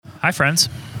Hi, friends.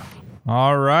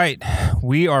 All right.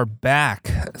 We are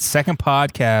back. Second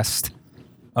podcast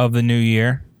of the new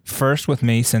year. First with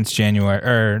me since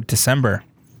December.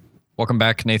 Welcome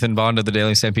back, Nathan Vaughn to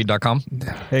thedailystampede.com.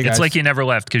 Hey, guys. It's like you never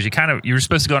left because you were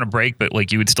supposed to go on a break, but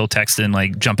like you would still text and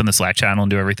like jump in the Slack channel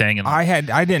and do everything. And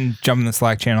I didn't jump in the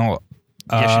Slack channel.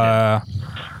 Yes, you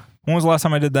did. When was the last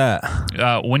time I did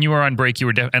that? when you were on break, you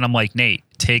were and I'm like, Nate,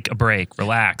 take a break,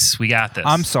 relax, we got this.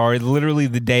 I'm sorry. Literally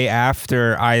the day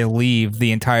after I leave,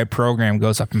 the entire program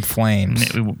goes up in flames.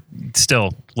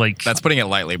 Still, like That's putting it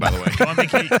lightly, by the way.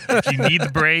 if you need the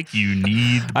break, you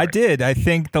need the break. I did. I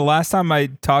think the last time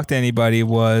I talked to anybody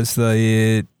was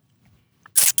the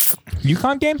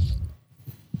UConn game.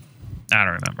 I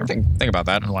don't remember. Think about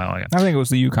that. A while ago. I think it was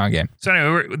the UConn game. So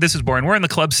anyway, this is boring. We're in the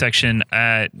club section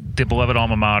at the beloved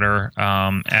alma mater,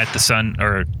 at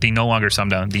the no longer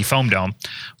Sundome, the Foam Dome,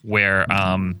 where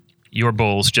your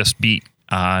Bulls just beat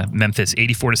Memphis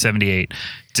 84-78,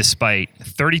 despite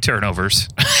 30 turnovers.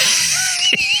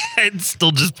 It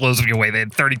still just blows me away. They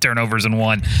had 30 turnovers and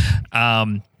won.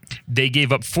 They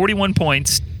gave up 41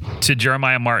 points to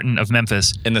Jeremiah Martin of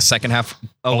Memphis In the second half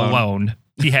alone.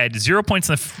 He had 0 points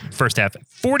in the first half,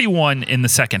 41 in the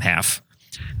second half.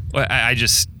 I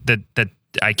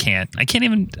can't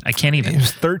even. It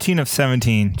was 13 of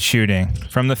 17 shooting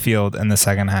from the field in the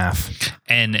second half.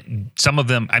 And some of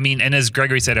them, and as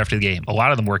Gregory said after the game, a lot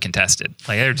of them were contested.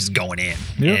 Like they're just going in.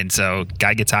 Yep. And so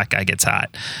guy gets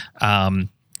hot.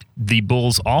 The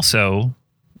Bulls also,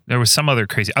 there was some other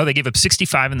crazy. They gave up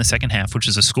 65 in the second half, which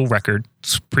is a school record.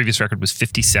 Previous record was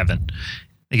 57.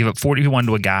 They give up 41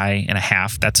 to a guy and a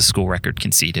half. That's a school record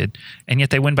conceded. And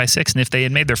yet they win by 6. And if they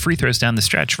had made their free throws down the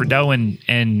stretch, Rideau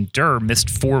and Durr missed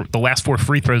the last 4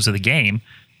 free throws of the game,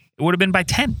 it would have been by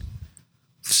 10.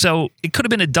 So it could have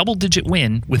been a double-digit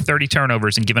win with 30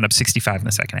 turnovers and giving up 65 in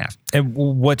the second half. And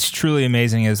what's truly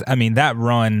amazing is, that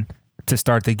run to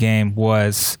start the game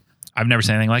was... I've never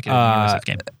seen anything like it in the USF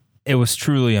game. It was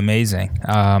truly amazing.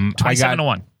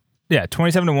 27-1. Yeah,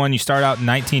 27-1. You start out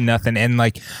 19-0, and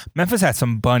like Memphis had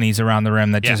some bunnies around the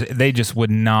rim that they just would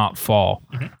not fall.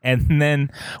 Mm-hmm. And then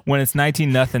when it's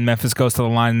 19-0, Memphis goes to the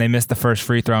line and they miss the first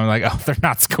free throw. I'm like, they're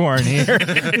not scoring here.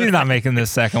 He's not making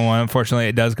this second one. Unfortunately,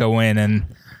 it does go in, and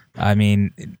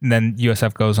then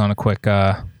USF goes on a quick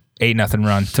 8-0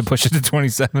 run to push it to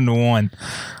 27-1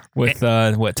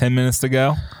 with 10 minutes to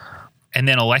go. And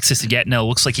then Alexis Yetna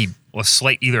looks like he was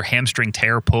slight either hamstring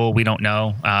tear pull. We don't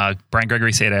know. Brian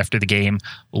Gregory said after the game,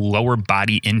 lower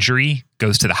body injury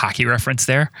goes to the hockey reference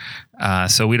there.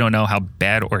 So we don't know how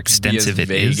bad or extensive it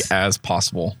is. Vague as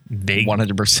possible. Vague.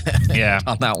 100%. Yeah.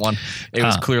 On that one. It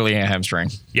was clearly a hamstring.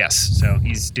 Yes. So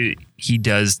he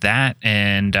does that.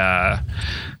 And,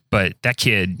 but that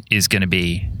kid is going to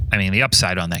be, the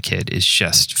upside on that kid is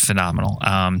just phenomenal.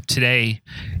 Today,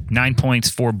 9 points,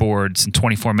 4 boards in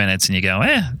 24 minutes, and you go,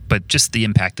 but just the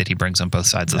impact that he brings on both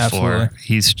sides of the floor,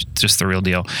 he's just the real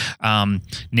deal.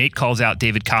 Nate calls out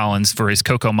David Collins for his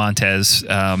Coco Montez,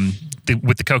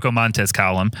 with the Coco Montez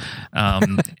column.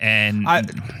 And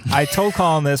I told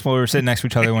Colin this when we were sitting next to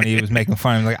each other when he was making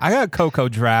fun. I'm like, I got Coco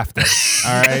drafted.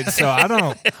 All right. So I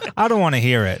don't want to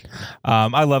hear it.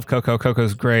 I love Coco.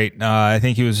 Coco's great. I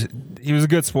think he was a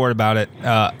good sport about it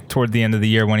toward the end of the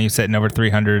year when he was sitting over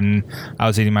 300 and I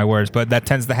was eating my words. But that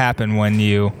tends to happen when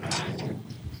you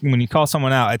call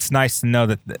someone out. It's nice to know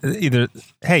that either,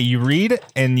 hey, you read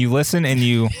and you listen and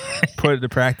you put it to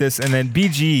practice. And then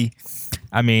BG,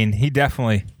 he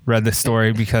definitely read the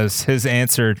story because his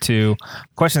answer to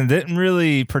a question that didn't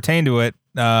really pertain to it,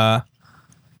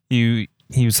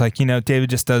 he was like, David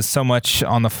just does so much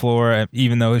on the floor,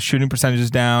 even though his shooting percentage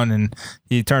is down and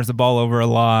he turns the ball over a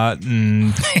lot,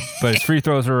 but his free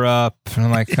throws are up. And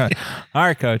I'm like, all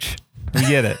right, coach. We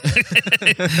get it.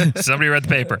 Somebody read the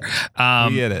paper.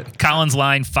 We get it. Collins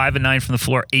line 5 of 9 from the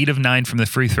floor, 8 of 9 from the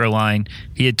free throw line.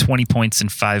 He had 20 points and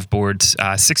 5 boards,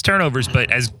 6 turnovers. But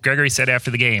as Gregory said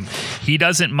after the game, he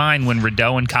doesn't mind when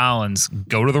Rideau and Collins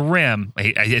go to the rim.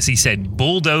 As he said,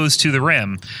 bulldoze to the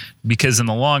rim, because in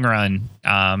the long run,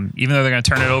 even though they're going to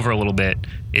turn it over a little bit,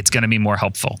 it's going to be more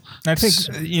helpful. I think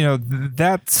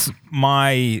that's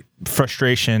my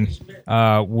frustration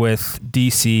with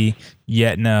DC,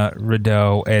 Yetna,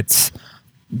 Rideau. It's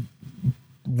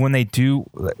when they do,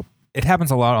 it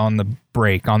happens a lot on the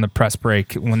break, on the press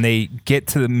break. When they get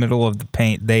to the middle of the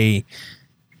paint, they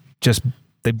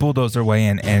bulldoze their way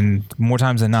in, and more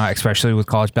times than not, especially with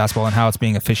college basketball and how it's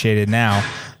being officiated now,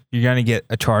 you're going to get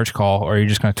a charge call or you're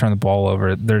just going to turn the ball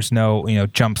over. There's no,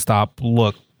 jump stop,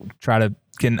 look, try to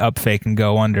get an up fake and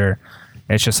go under.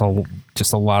 It's just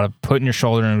a lot of putting your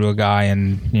shoulder into a guy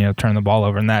and turn the ball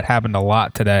over, and that happened a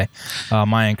lot today.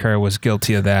 Mayan Kerr was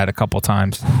guilty of that a couple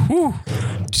times. Whew.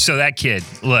 So that kid,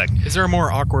 look, is there a more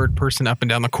awkward person up and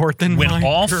down the court than when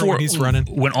he's running?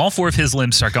 When all four of his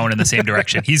limbs start going in the same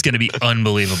direction, he's going to be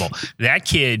unbelievable. That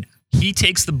kid, he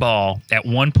takes the ball at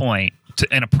one point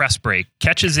in a press break,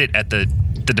 catches it at the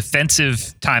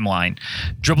defensive timeline,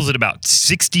 dribbles it about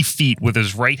 60 feet with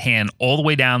his right hand all the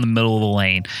way down the middle of the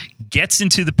lane, gets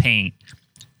into the paint,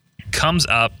 comes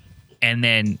up, and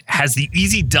then has the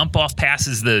easy dump off pass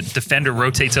as the defender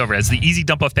rotates over, has the easy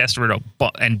dump off pass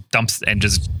and dumps and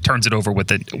just turns it over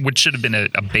with which should have been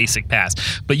a basic pass.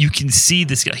 But you can see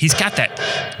this guy, he's got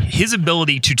his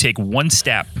ability to take one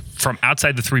step from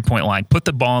outside the 3-point line, put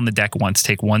the ball on the deck once,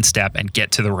 take one step and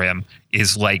get to the rim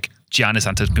is like Giannis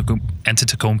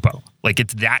Antetokounmpo. Like,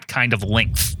 it's that kind of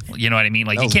length. You know what I mean?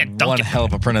 Like, that you can't dunk one it. Hell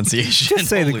of a pronunciation. Just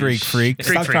say the Greek freak.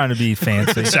 Stop trying to be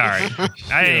fancy. Sorry.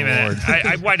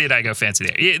 Why did I go fancy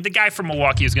there? The guy from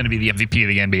Milwaukee is going to be the MVP of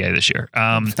the NBA this year.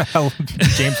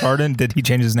 James Harden, did he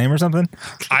change his name or something?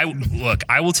 I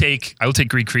will take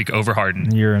Greek Freak over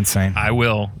Harden. You're insane. I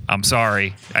will. I'm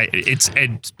sorry.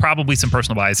 It's probably some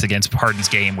personal bias against Harden's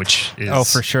game, which is... Oh,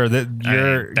 for sure.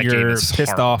 You're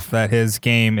pissed off that his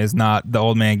game is not the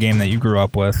old man game that you grew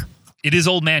up with. It is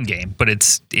old man game, but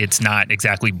it's not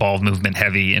exactly ball movement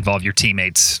heavy, involve your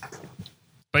teammates.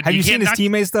 But have you seen his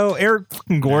teammates though? Eric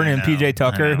Gordon and PJ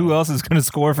Tucker. Who else is going to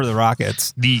score for the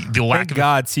Rockets? The lack Thank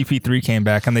God CP3 came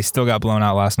back and they still got blown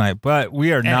out last night. But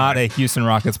we are not a Houston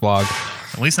Rockets blog.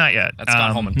 At least not yet. That's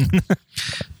Scott Holman.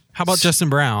 How about Justin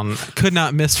Brown? Could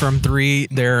not miss from three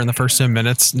there in the first 10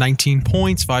 minutes. 19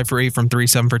 points, 5 for 8 from 3,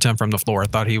 7 for 10 from the floor. I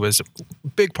thought he was a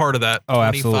big part of that.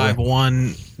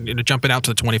 25-1, jumping out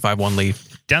to the 25-1 lead.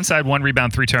 Downside, 1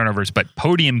 rebound, 3 turnovers, but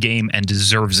podium game and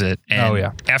deserves it.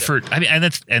 And effort. I mean,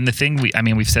 and the thing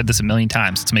we've said this a million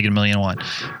times. Let's make it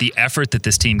 1,000,001. The effort that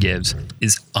this team gives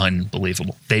is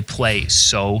unbelievable. They play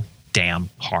so damn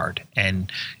hard.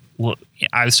 And well,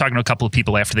 I was talking to a couple of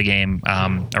people after the game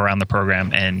around the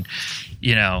program, and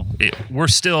we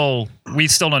still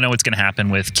don't know what's going to happen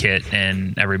with Kit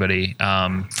and everybody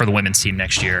for the women's team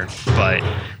next year. But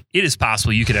it is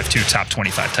possible you could have 2 top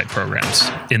 25 type programs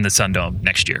in the Sun Dome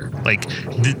next year. Like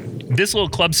this little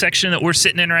club section that we're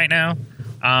sitting in right now,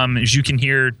 as you can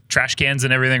hear trash cans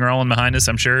and everything rolling behind us,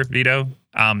 I'm sure, Vito.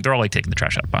 They're all like taking the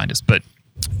trash out behind us, but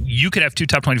you could have 2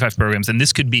 top 25 programs, and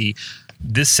this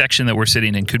section that we're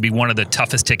sitting in could be one of the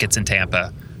toughest tickets in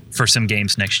Tampa for some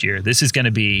games next year. This is going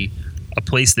to be a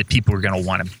place that people are going to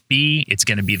want to be. It's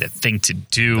going to be the thing to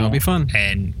do. That'll be fun.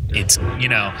 And it's,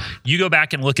 you go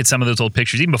back and look at some of those old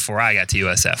pictures, even before I got to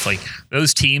USF, like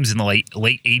those teams in the late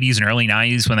 80s and early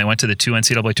 90s when they went to the 2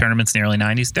 NCAA tournaments in the early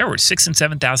 90s, there were 6,000 and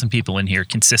 7,000 people in here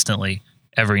consistently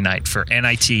every night for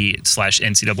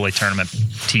NIT/NCAA tournament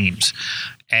teams.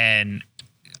 And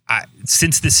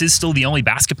since this is still the only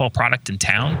basketball product in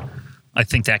town, I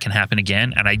think that can happen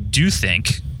again. And I do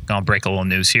think, I'll break a little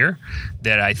news here,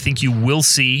 that I think you will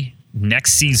see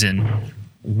next season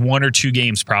 1 or 2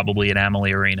 games probably at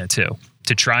Amalie Arena too,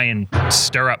 to try and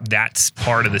stir up that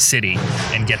part of the city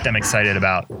and get them excited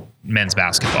about men's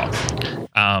basketball.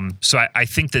 So I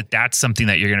think that's something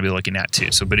that you're going to be looking at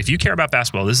too. So, but if you care about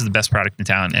basketball, this is the best product in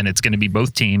town, and it's going to be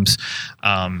both teams.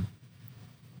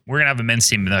 We're going to have a men's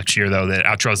team next year, though, that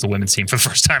outdraws the women's team for the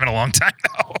first time in a long time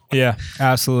now. Yeah,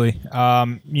 absolutely.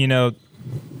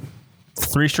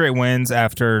 3 straight wins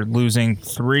after losing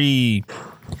 3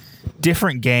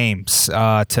 different games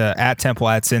at Temple,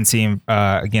 at Cincy,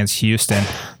 against Houston.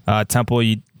 Temple,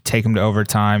 you take them to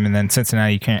overtime, and then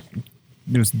Cincinnati, you can't.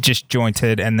 It was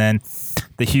disjointed, and then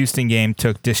the Houston game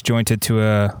took disjointed to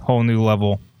a whole new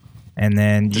level. And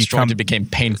then disjointed became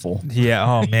painful. Yeah.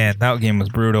 Oh man, that game was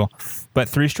brutal. But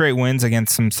 3 straight wins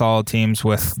against some solid teams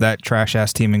with that trash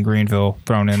ass team in Greenville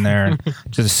thrown in there, and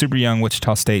just a super young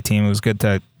Wichita State team. It was good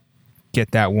to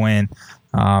get that win.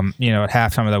 At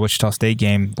halftime of that Wichita State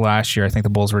game last year, I think the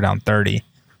Bulls were down 30.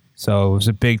 So it was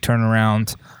a big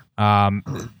turnaround.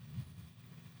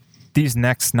 These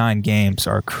next 9 games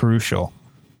are crucial.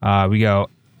 We go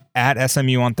at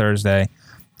SMU on Thursday,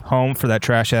 home for that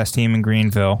trash ass team in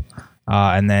Greenville,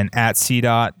 and then at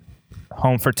CDOT,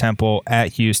 home for Temple,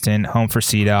 at Houston, home for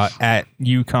CDOT, at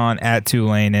UConn, at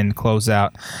Tulane, and close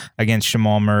out against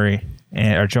Jamal McMurray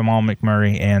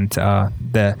and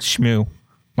the SMU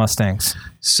Mustangs.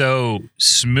 So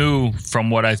SMU, from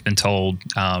what I've been told,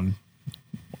 a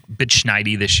bit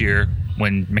schneidi this year.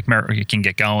 When McMurray can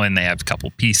get going, they have a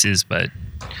couple pieces, but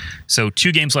so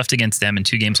 2 games left against them and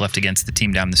 2 games left against the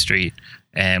team down the street,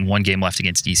 and 1 game left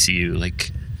against ECU.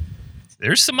 Like,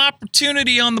 there's some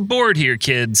opportunity on the board here,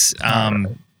 kids. I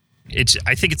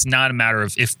think it's not a matter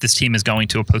of if this team is going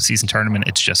to a postseason tournament.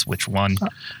 It's just which one.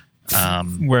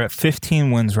 We're at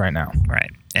 15 wins right now.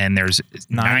 Right. And there's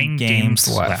 9 games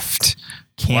left.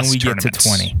 Can we get to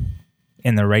 20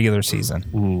 in the regular season?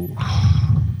 Ooh.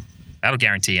 That'll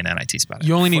guarantee an NIT spot.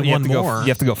 You only need one more. You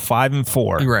have to go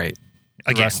 5-4. Right.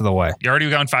 The rest of the way. You're already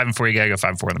going 5-4. You got to go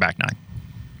 5-4 in the back 9.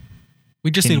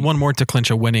 We just need one more to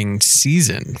clinch a winning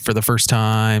season for the first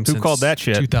time since called that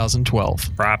shit?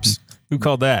 2012. Props. Who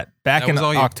called that? Back in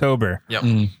October. Yep.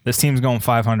 This team's going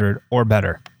 500 or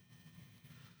better.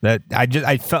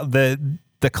 I felt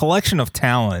the collection of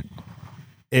talent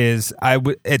is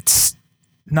it's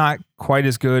not quite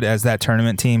as good as that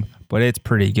tournament team, but it's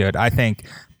pretty good. I think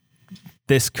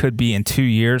this could be in 2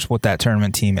 years what that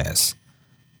tournament team is.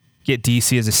 Get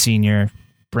DC as a senior,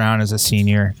 Brown as a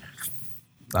senior.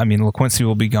 I mean, LaQuincy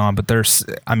will be gone, but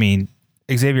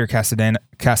Xavier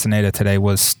Castaneda today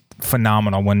was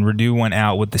phenomenal. When Redu went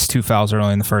out with this 2 fouls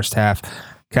early in the first half,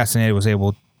 Castaneda was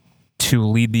able to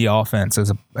lead the offense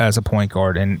as a point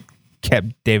guard and kept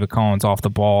David Collins off the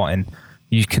ball. And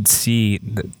you could see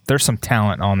that there's some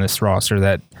talent on this roster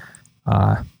that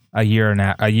a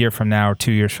year from now or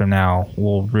 2 years from now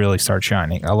will really start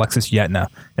shining. Alexis Yetna,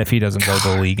 if he doesn't go to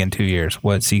the league in 2 years,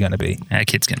 what's he going to be? That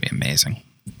kid's going to be amazing.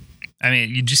 I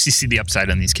mean, you see the upside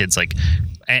on these kids.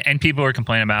 And people are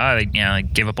complaining about, they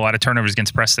gave up a lot of turnovers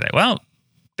against Press today. Well,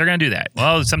 they're going to do that.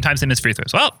 Well, sometimes they miss free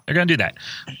throws. Well, they're going to do that.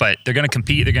 But they're going to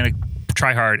compete. They're going to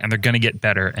try hard, and they're going to get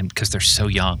better. And because they're so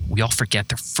young, we all forget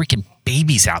they're freaking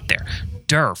babies out there.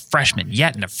 Durr, freshman.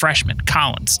 Yetna, freshman.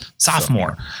 Collins,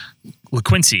 sophomore.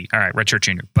 LaQuincy, all right, redshirt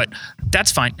junior. But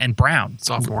that's fine. And Brown.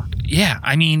 Sophomore. Yeah,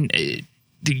 I mean,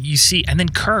 you see, and then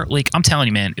Kerr, I'm telling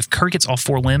you, man, if Kerr gets all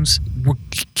 4 limbs,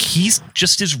 he's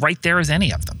just as right there as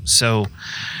any of them. So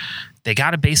they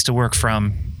got a base to work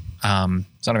from.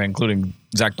 It's not even including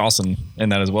Zach Dawson in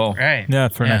that as well. Right. Yeah,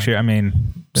 for next year. I mean,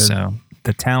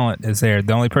 the talent is there.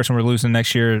 The only person we're losing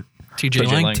next year, TJ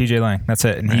Lang. TJ Lang. That's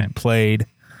it. And he played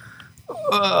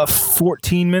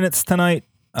 14 minutes tonight.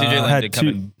 Had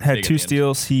 2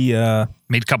 steals. He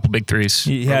made a couple big threes.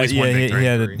 He had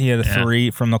a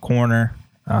 3 from the corner,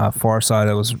 far side.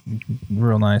 That was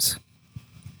real nice.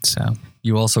 So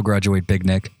you also graduate Big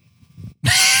Nick.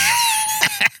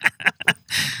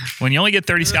 When you only get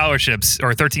 30 scholarships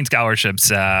or 13 scholarships,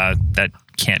 that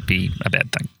can't be a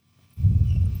bad thing.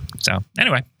 So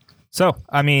anyway,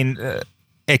 I mean,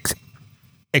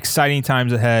 exciting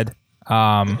times ahead,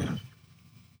 and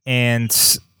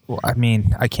I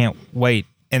mean, I can't wait.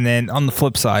 And then on the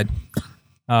flip side,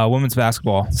 women's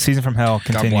basketball season from hell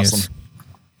continues.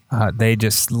 They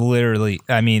just literally,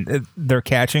 I mean, they're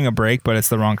catching a break, but it's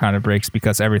the wrong kind of breaks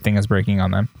because everything is breaking on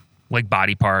them. Like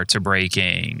body parts are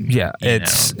breaking. Yeah,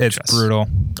 it's brutal.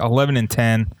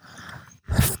 11-10,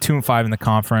 2-5 in the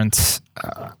conference.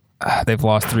 They've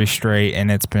lost 3 straight, and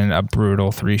it's been a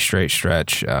brutal 3 straight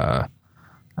stretch. I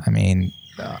mean,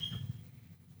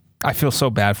 I feel so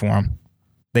bad for them.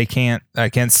 They can't,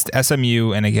 against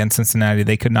SMU and against Cincinnati,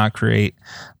 they could not create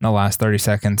in the last 30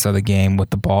 seconds of the game with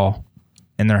the ball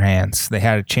in their hands. They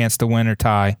had a chance to win or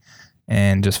tie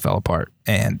and just fell apart.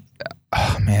 And,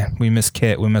 oh, man, we miss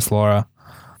Kit. We miss Laura.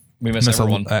 We miss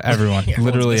everyone. Everyone.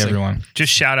 Literally everyone.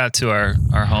 Just shout out to our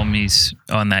homies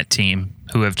on that team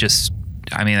who have just,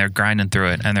 I mean, they're grinding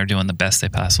through it and they're doing the best they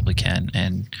possibly can.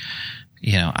 And,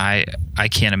 I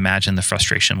can't imagine the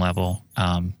frustration level.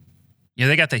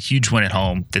 They got that huge win at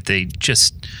home that they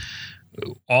just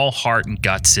all heart and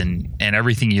guts and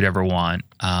everything you'd ever want.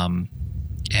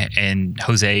 And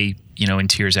Jose, in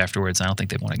tears afterwards. I don't think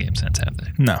they've won a game since, have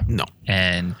they? No.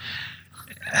 And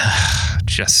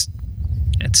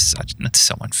it's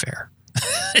so unfair.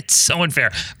 It's so unfair.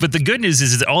 But the good news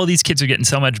is that all of these kids are getting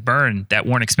so much burn that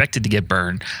weren't expected to get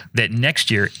burned that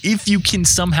next year, if you can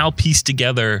somehow piece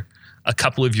together a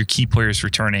couple of your key players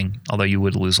returning, although you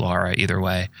would lose Laura either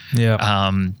way.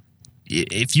 Yeah.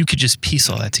 If you could just piece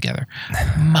all that together,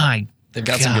 they've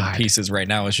got some good pieces right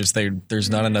now. It's just there's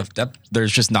not enough depth.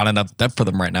 There's just not enough depth for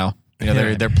them right now.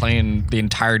 They're playing the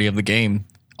entirety of the game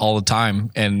all the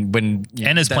time, and when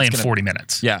Enna's playing 40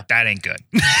 minutes, that ain't good.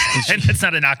 And that's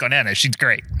not a knock on Enna. She's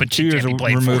great, but she can't be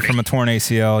playing 40. Removed from a torn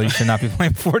ACL, you should not be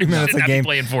playing 40 minutes a game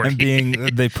and being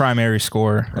the primary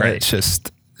scorer. Right. It's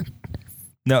just.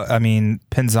 No, I mean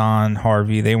Pinzon,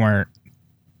 Harvey, they weren't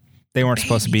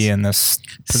supposed to be in this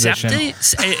position.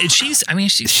 She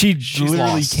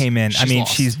literally came in.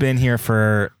 She's been here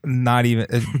for not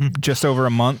even just over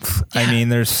a month. Yeah. I mean,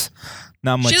 there's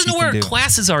not much. She doesn't know where her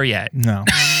classes are yet. No.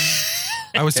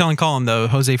 I was telling Colin though,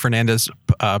 Jose Fernandez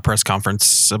press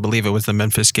conference. I believe it was the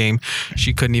Memphis game.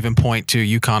 She couldn't even point to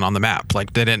UConn on the map. Like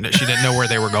she didn't know where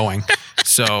they were going.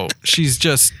 So she's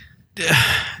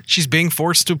being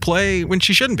forced to play when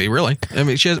she shouldn't be. Really, I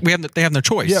mean, they have no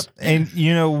choice. Yep,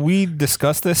 and we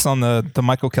discussed this on the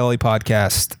Michael Kelly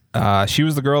podcast. She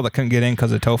was the girl that couldn't get in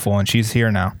because of TOEFL, and she's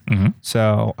here now. Mm-hmm.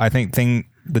 So I think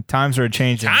the times are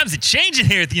changing. Times are changing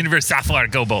here at the University of South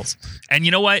Florida. Go Bulls! And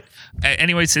you know what?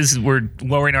 Anyways, we're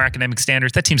lowering our academic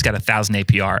standards. That team's got 1,000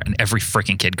 APR, and every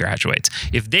freaking kid graduates.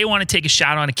 If they want to take a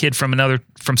shot on a kid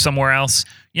from somewhere else,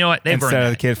 you know what? Instead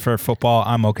of the kid for football,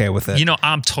 I'm okay with it.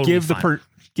 I'm totally fine.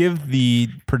 Give the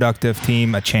productive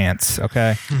team a chance,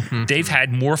 okay? Mm-hmm. They've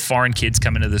had more foreign kids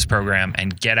come into this program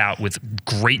and get out with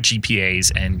great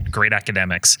GPAs and great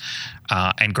academics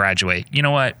and graduate. You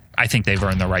know what? I think they've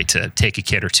earned the right to take a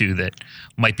kid or two that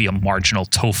might be a marginal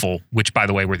TOEFL, which, by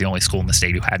the way, we're the only school in the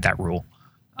state who had that rule.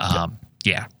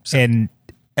 Yeah. So. And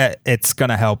it's going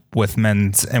to help with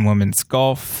men's and women's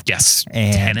golf. Yes.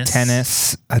 And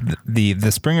tennis. The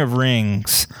Spring of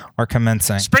Rings are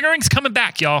commencing. Spring of Rings coming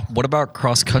back, y'all. What about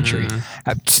cross country?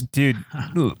 Dude.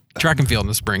 Track and field in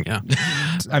the spring, yeah.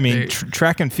 I mean,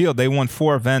 track and field, they won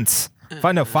 4 events.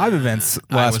 5 events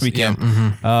last weekend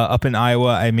up in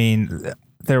Iowa. I mean,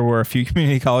 there were a few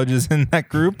community colleges in that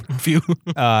group. A few.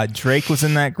 Drake was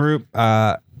in that group.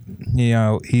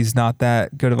 He's not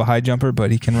that good of a high jumper, but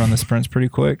he can run the sprints pretty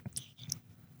quick.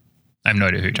 I have no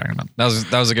idea who you're talking about.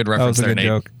 That was a good reference. That was a good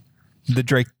joke. The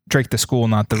Drake the school,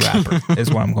 not the rapper, is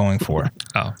what I'm going for.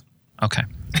 Oh, okay.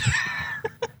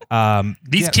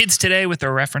 These kids today with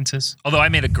their references. Although I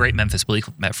made a great Memphis Bleak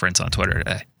reference on Twitter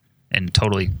today, and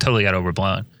totally got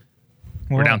overblown.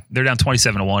 Well, they're down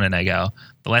 27-1, and I go,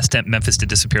 the last time Memphis to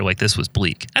disappear like this was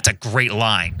Bleak. That's a great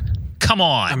line. Come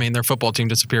on. I mean, their football team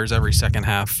disappears every second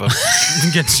half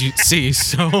against UC,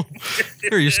 so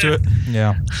they're used to it.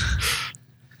 Yeah.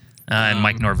 And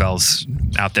Mike Norvell's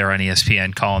out there on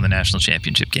ESPN calling the national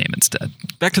championship game instead.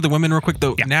 Back to the women real quick,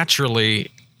 though. Yeah.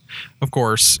 Naturally, of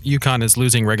course, UConn is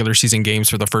losing regular season games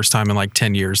for the first time in like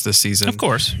 10 years this season. Of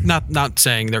course. Not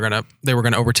saying they were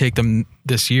gonna overtake them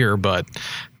this year, but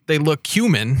they look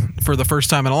human for the first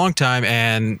time in a long time,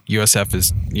 and USF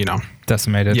is,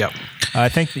 decimated. Yep. I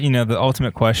think, the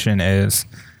ultimate question is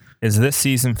this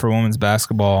season for women's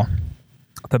basketball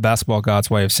the basketball god's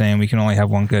way of saying we can only have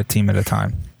one good team at a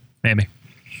time? Maybe.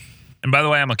 And by the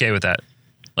way, I'm okay with that.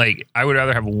 Like, I would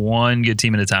rather have one good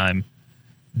team at a time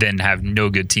than have no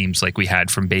good teams like we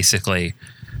had from basically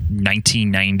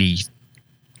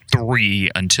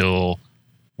 1993 until,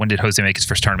 when did Jose make his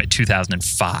first tournament?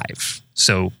 2005.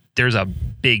 So there's a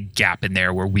big gap in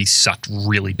there where we sucked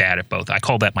really bad at both. I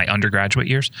call that my undergraduate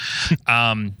years.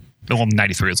 Well,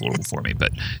 93 was a little before me,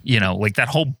 but like that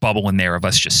whole bubble in there of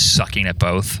us just sucking at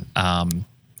both.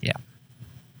 Yeah.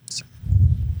 So.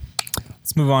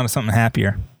 Let's move on to something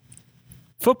happier.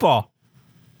 Football.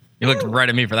 You looked right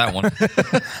at me for that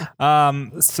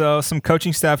one. So some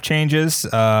coaching staff changes.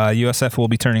 USF will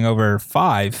be turning over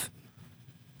 5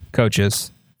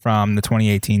 coaches from the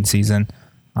 2018 season.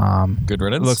 Good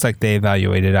riddance. It looks like they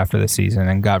evaluated after the season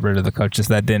and got rid of the coaches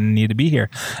that didn't need to be here.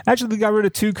 Actually, they got rid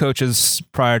of 2 coaches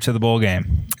prior to the bowl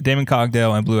game. Damon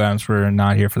Cogdale and Blue Adams were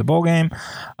not here for the bowl game.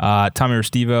 Tommy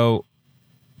Restivo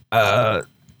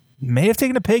may have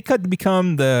taken a pay cut to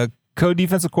become the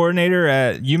co-defensive coordinator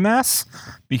at UMass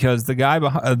because the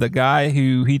guy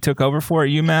who he took over for at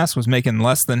UMass was making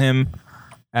less than him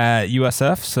at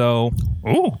USF. So,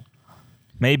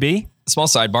 maybe. Small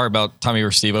sidebar about Tommy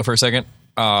Restivo for a second.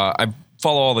 I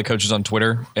follow all the coaches on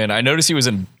Twitter, and I noticed he was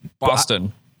in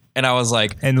Boston. And I was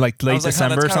like... In like late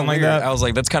December or something like that? I was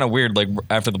like, that's kind of weird, like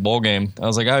after the bowl game. I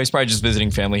was like, oh, he's probably just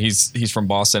visiting family. He's from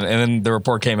Boston. And then the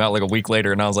report came out like a week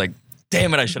later, and I was like,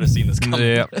 damn it, I should have seen this coming.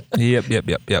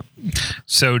 Yep.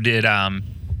 So did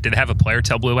they have a player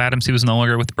tell Blue Adams he was no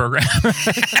longer with the program?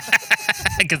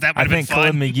 Because that would have been fun.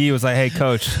 I think Colin McGee was like, hey,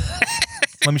 coach,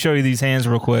 let me show you these hands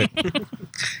real quick.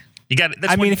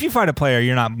 If you fight a player,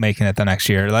 you're not making it the next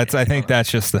year. I think that's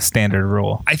just the standard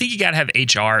rule. I think you got to have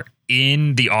HR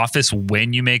in the office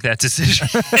when you make that decision.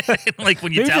 Like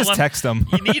when you tell them, text them.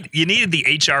 you needed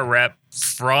the HR rep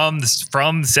from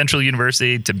Central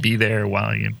University to be there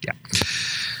while you.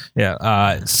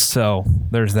 Yeah. So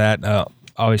there's that.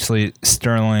 Obviously,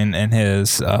 Sterling and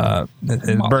his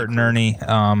Bert and Ernie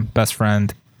best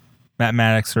friend Matt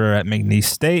Maddox are at McNeese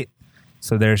State.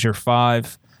 So there's your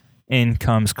 5. In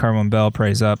comes Kerwin Bell,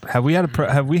 praise up. Have we had a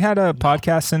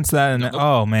podcast since that? And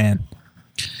oh man,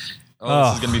 this is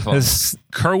gonna be fun.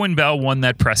 Kerwin Bell won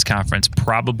that press conference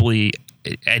probably,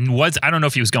 and I don't know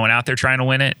if he was going out there trying to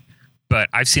win it, But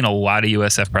I've seen a lot of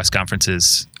USF press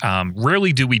conferences.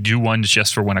 Rarely do we do one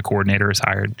just for when a coordinator is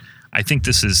hired. I think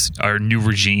this is our new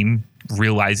regime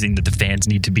realizing that the fans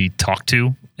need to be talked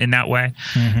to in that way.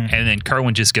 Mm-hmm. And then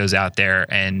Kerwin just goes out there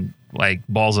and like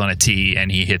balls on a tee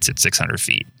and he hits it 600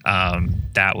 feet.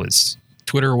 That was...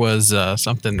 Twitter was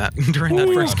something that during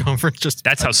that press conference just...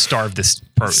 That's how starved this...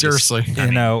 Seriously.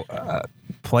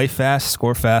 Play fast,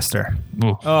 score faster.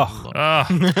 Oh.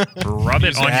 Rub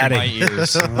it on your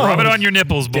ears. Rub it on your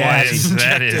nipples, boys.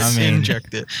 That is.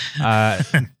 Inject it.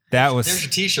 That was. There's a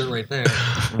T-shirt right there.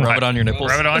 Rub it on your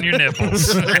nipples. Rub it on your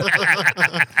nipples.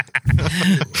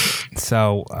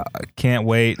 So can't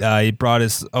wait. He brought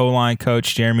his O-line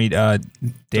coach Jeremy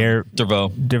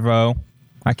Dervaux.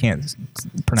 I can't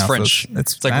pronounce French.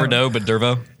 It's like Rideau, but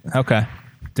Dervaux. Okay.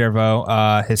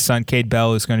 Dervaux, his son Cade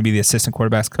Bell is going to be the assistant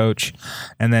quarterbacks coach,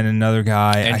 and then another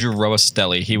guy Andrew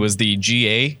Roastelli. He was the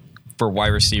GA for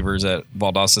wide receivers at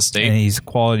Valdosta State, and he's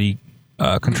quality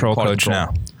control coach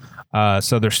now.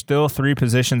 So there's still 3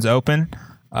 positions open.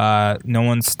 No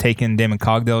one's taken Damon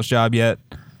Cogdell's job yet,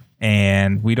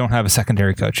 and we don't have a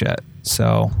secondary coach yet.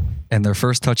 So, and their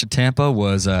first touch at Tampa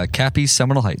was Cappy's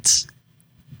Seminole Heights.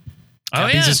 Oh,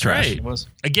 yeah, that's right.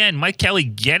 Again, Mike Kelly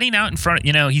getting out in front.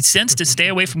 He sends to stay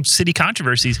away from city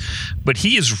controversies, but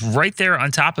he is right there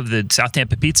on top of the South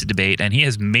Tampa pizza debate, and he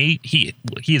has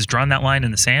drawn that line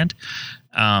in the sand.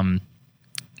 I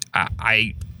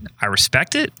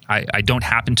respect it. I don't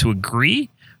happen to agree,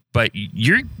 but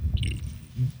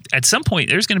at some point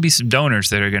there's going to be some donors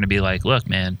that are going to be like, look,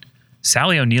 man,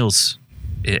 Sally O'Neill's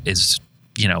is.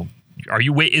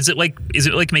 Is it like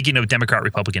making a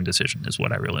Democrat-Republican decision is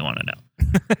what I really want to know.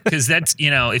 Because that's,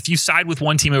 if you side with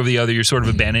one team over the other, you're sort of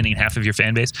abandoning half of your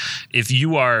fan base. If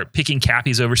you are picking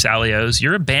Cappies over Sally O's,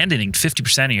 you're abandoning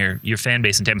 50% of your fan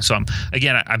base in Tampa. So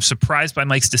I'm surprised by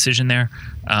Mike's decision there.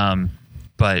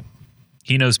 But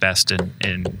he knows best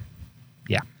and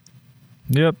yeah.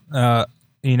 Yep.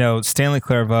 Stanley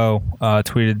Clairvaux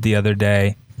tweeted the other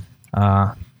day,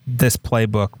 this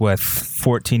playbook with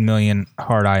 14 million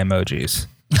heart eye emojis.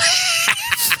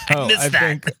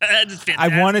 I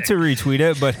wanted to retweet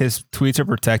it, but his tweets are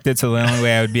protected, so the only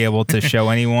way I would be able to show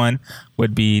anyone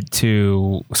would be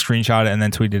to screenshot it and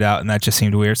then tweet it out, and that just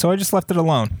seemed weird. So I just left it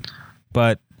alone.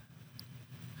 But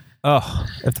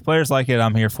if the players like it,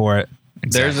 I'm here for it.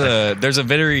 Exactly. There's a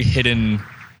very hidden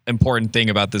important thing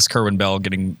about this Kerwin Bell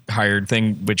getting hired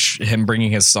thing, which him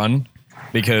bringing his son,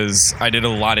 because I did a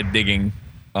lot of digging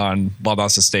on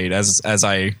Valdosta State as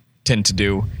I tend to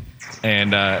do,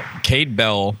 and Cade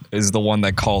Bell is the one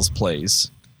that calls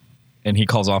plays, and he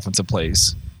calls offensive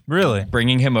plays. Really,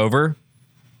 bringing him over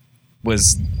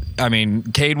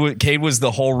Cade was the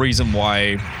whole reason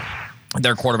why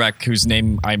their quarterback, whose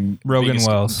name I'm Rogan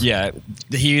Wells. Yeah,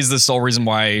 he is the sole reason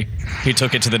why he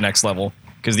took it to the next level.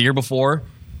 Because the year before,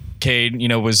 Cade,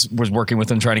 was working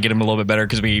with him, trying to get him a little bit better.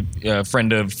 Because we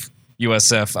friend of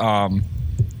USF.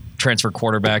 Transfer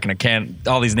quarterback, and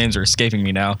all these names are escaping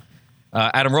me now.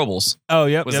 Adam Robles. Oh,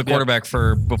 yeah, was the quarterback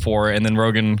for before, and then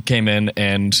Rogan came in,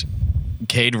 and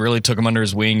Cade really took him under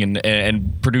his wing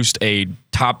and produced a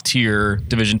top tier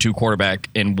Division II quarterback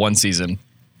in one season.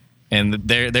 And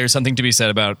there's something to be said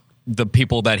about the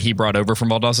people that he brought over from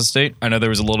Valdosta State. I know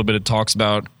there was a little bit of talks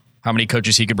about how many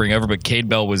coaches he could bring over, but Cade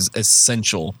Bell was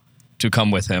essential to come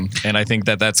with him, and I think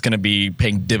that's going to be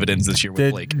paying dividends this year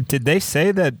with Blake. Did they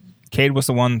say that Cade was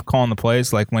the one calling the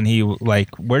plays? Like when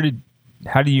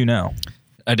how do you know?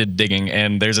 I did digging,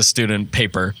 and there's a student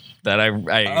paper that I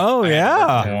wow.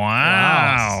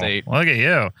 Look at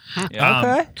you.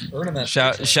 Yeah. Okay.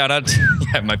 Shout out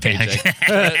to my paycheck.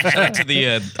 Shout out to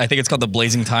the I think it's called the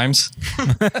Blazing Times.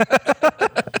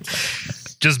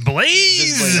 Just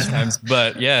Blazing Times.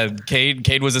 But yeah,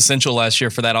 Cade was essential last year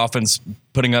for that offense,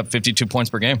 putting up 52 points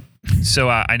per game. So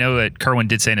I know that Kerwin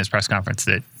did say in his press conference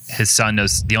that his son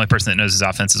knows, the only person that knows his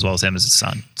offense as well as him is his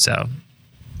son. So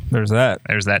there's that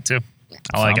too.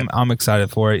 I like it. I'm excited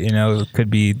for it. It could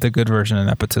be the good version of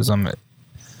nepotism.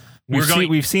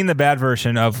 We've seen the bad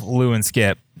version of Lou and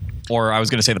Skip. Or I was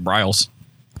going to say the Bryles.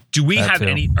 Do we have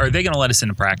any? Are they going to let us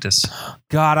into practice?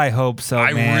 God, I hope so.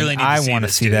 Really need to want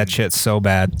to see that shit so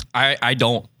bad. I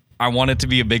don't. I want it to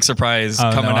be a big surprise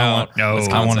coming out.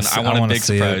 I want a big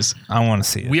surprise. I want to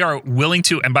see it. We are willing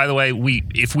to. And by the way,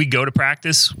 if we go to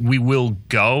practice, we will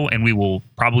go and we will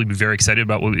probably be very excited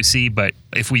about what we see. But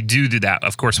if we do that,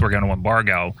 of course, we're going to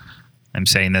embargo. I'm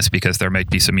saying this because there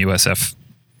might be some USF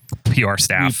PR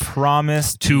staff. We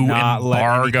promise to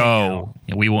embargo.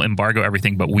 We will embargo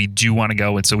everything, but we do want to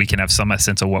go, and so we can have some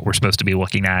sense of what we're supposed to be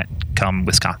looking at come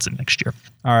Wisconsin next year.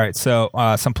 All right. So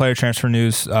some player transfer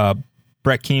news.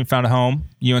 Brett Keane found a home.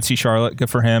 UNC Charlotte, good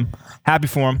for him. Happy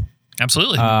for him.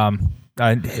 Absolutely.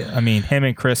 I mean, him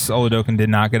and Chris Oladokun did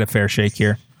not get a fair shake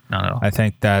here. Not at all. I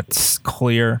think that's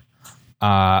clear.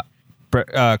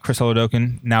 Chris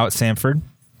Oladokun now at Samford.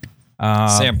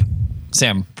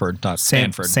 Samford, not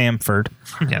Stanford. Samford.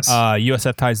 Yes.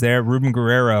 USF ties there. Ruben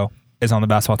Guerrero is on the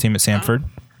basketball team at Samford,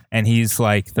 and he's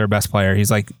like their best player.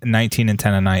 He's like 19 and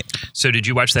 10 a night. So did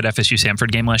you watch that FSU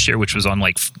Samford game last year, which was on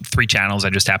like 3 channels? I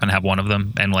just happened to have one of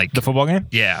them, and like The football game?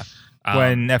 yeah.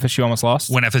 When FSU almost lost?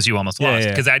 When FSU almost lost,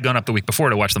 yeah. because I'd gone up the week before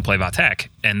to watch them play Vatech,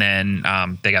 and then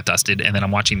they got dusted, and then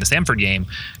I'm watching the Samford game,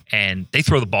 and they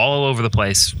throw the ball all over the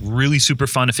place. Really super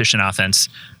fun, efficient offense.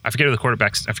 I forget the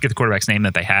quarterback's name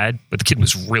that they had, but the kid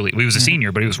was he was a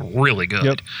senior, but he was really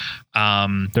good. Yep.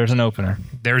 There's an opener.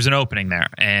 There's an opening there,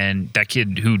 and that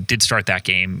kid who did start that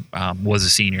game was a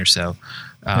senior, so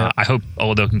I hope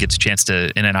Oladokun gets a chance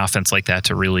to, in an offense like that,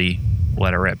 to really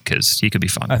let it rip, because he could be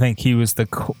fun. I think he was the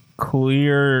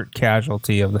clear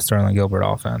casualty of the Sterling Gilbert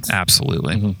offense.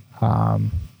 Absolutely. Mm-hmm.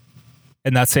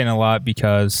 And that's saying a lot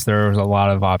because there was a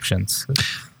lot of options.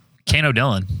 Kano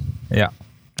Dillon. Yeah.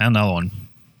 Another one.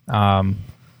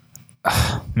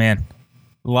 Man,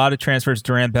 a lot of transfers.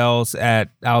 Durant Bells at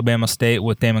Alabama State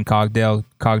with Damon Cogdell.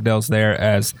 Cogdell's there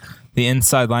as the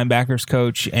inside linebackers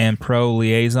coach and pro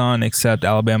liaison, except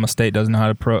Alabama State doesn't know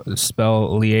how to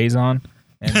spell liaison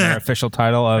in their official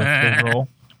title of his role.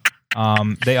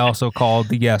 They also called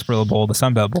the Gasparilla Bowl the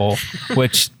Sun Belt Bowl,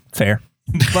 which fair,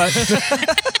 but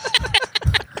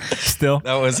still,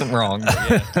 That wasn't wrong.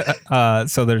 Yeah.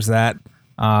 so there's that.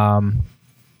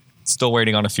 Still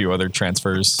waiting on a few other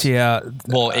transfers. Yeah.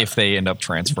 Well, if they end up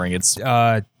transferring, it's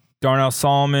Darnell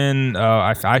Solomon.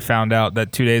 I found out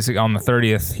that 2 days ago on the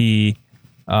 30th,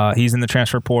 he's in the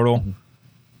transfer portal.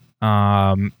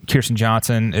 Kirsten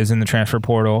Johnson is in the transfer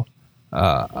portal.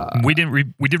 We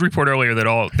did report earlier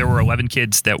that there were 11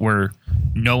 kids that were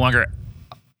no longer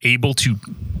able to,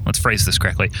 let's phrase this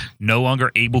correctly, no longer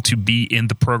able to be in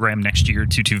the program next year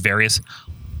due to various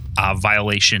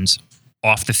violations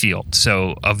off the field.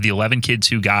 So of the 11 kids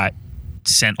who got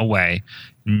sent away,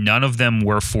 none of them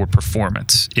were for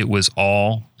performance. It was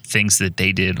all things that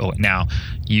they did. Now,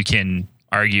 you can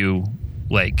argue,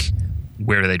 like,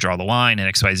 where do they draw the line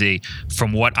and XYZ.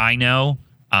 From what I know,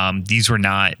 these were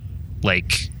not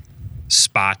like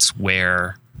spots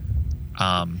where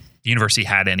the university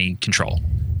had any control.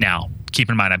 Now, keep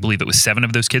in mind, I believe it was 7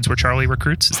 of those kids were Charlie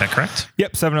recruits. Is that correct?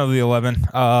 Yep, 7 of the 11.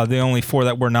 The only 4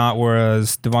 that were not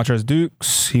was Devontrez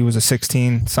Dukes. He was a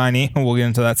 16 signee. We'll get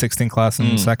into that 16 class in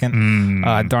a second.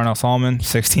 Darnell Solomon,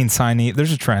 16 signee.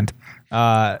 There's a trend.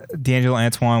 D'Angelo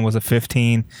Antoine was a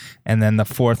 15, and then the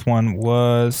 4th one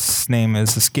was, name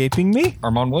is escaping me.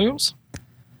 Armand Williams?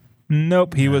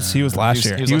 Nope, he was last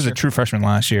year. He was a true freshman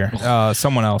last year.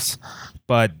 Someone else,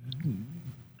 but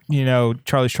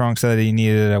Charlie Strong said that he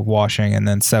needed a washing, and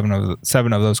then 7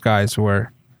 of those guys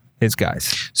were his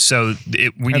guys. So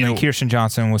then Kirsten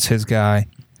Johnson was his guy,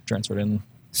 transferred in.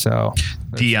 So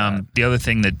the other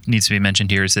thing that needs to be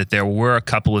mentioned here is that there were a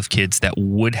couple of kids that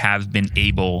would have been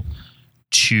able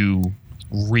to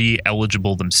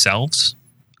re-eligible themselves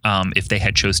if they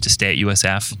had chose to stay at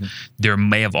USF. Mm-hmm. There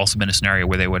may have also been a scenario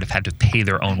where they would have had to pay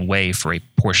their own way for a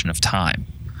portion of time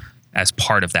as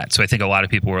part of that. So I think a lot of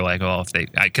people were like, "Oh, if they,"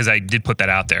 because I did put that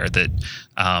out there that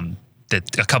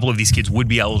that a couple of these kids would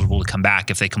be eligible to come back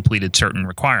if they completed certain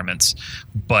requirements,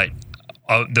 but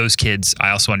those kids,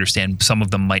 I also understand some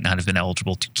of them might not have been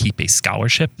eligible to keep a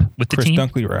scholarship with the team.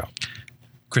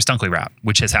 Chris Dunkley-Route,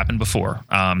 which has happened before.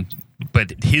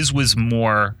 But his was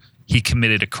more, he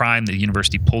committed a crime. The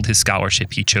university pulled his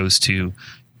scholarship. He chose to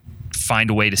find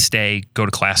a way to stay, go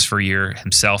to class for a year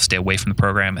himself, stay away from the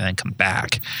program, and then come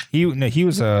back. He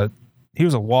was a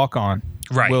walk-on.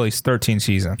 Right. Willie's 13th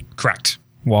season. Correct.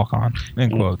 Walk-on,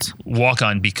 in quotes.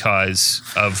 Walk-on because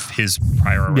of his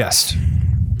prior arrest. Yes.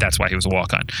 That's why he was a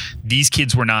walk-on. These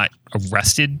kids were not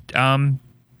arrested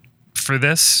for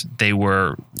this. They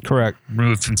were correct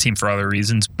removed from the team for other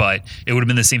reasons, but it would have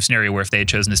been the same scenario where if they had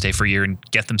chosen to stay for a year and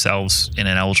get themselves in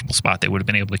an eligible spot, they would have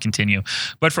been able to continue.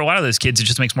 But for a lot of those kids, it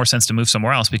just makes more sense to move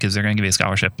somewhere else because they're going to give you a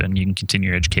scholarship and you can continue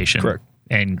your education. Correct.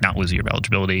 And not lose your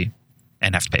eligibility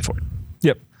and have to pay for it.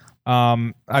 Yep.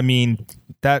 I mean,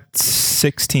 that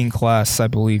 16 class, I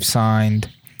believe,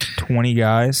 signed 20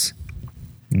 guys.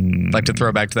 I'd like to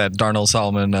throw back to that Darnell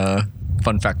Solomon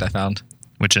fun fact I found.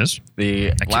 Which is?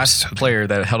 The last player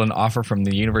that held an offer from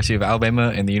the University of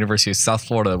Alabama and the University of South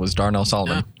Florida was Darnell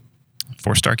Solomon. Yeah.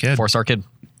 4-star kid. 4-star kid.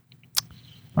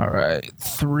 All right.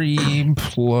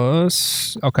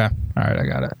 3+. Okay. All right, I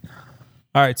got it.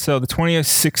 All right, so the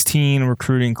 2016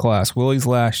 recruiting class, Willie's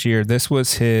last year. This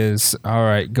was his. All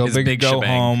right, go His big, big go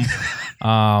shebang.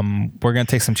 home. We're gonna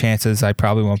take some chances. I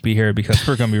probably won't be here because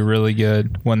we're gonna be really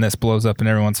good when this blows up in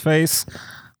everyone's face.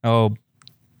 Oh,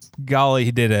 golly,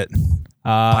 he did it.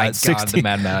 My God, the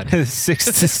Mad.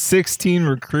 16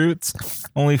 recruits,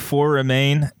 only 4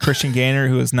 remain. Christian Gaynor,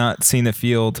 who has not seen the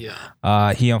field,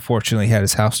 he unfortunately had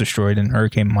his house destroyed in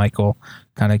Hurricane Michael.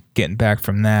 Kind of getting back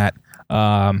from that.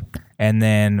 And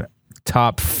then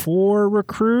top 4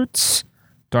 recruits,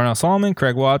 Darnell Solomon,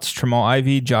 Craig Watts, Tramal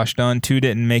Ivy, Josh Dunn. 2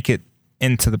 didn't make it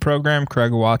into the program.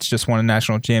 Craig Watts just won a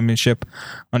national championship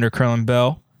under Curlin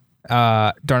Bell.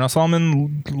 Darnell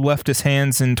Solomon left his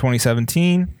hands in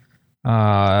 2017.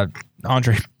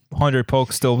 Andre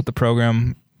Polk still with the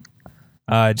program.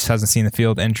 Just hasn't seen the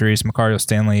field. Injuries. Macario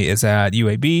Stanley is at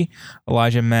UAB.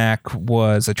 Elijah Mack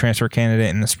was a transfer candidate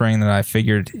in the spring that I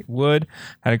figured he would.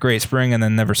 Had a great spring and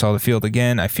then never saw the field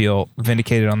again. I feel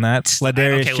vindicated on that.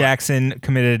 Ladarius Jackson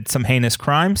committed some heinous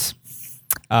crimes.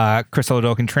 Chris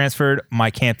Odokin transferred.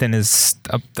 Mike Hampton is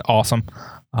awesome.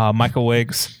 Michael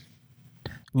Wiggs.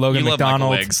 Logan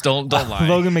McDonald. Don't lie.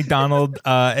 Logan McDonald.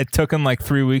 It took him like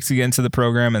 3 weeks to get into the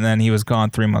program, and then he was gone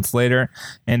 3 months later.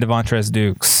 And Devontrez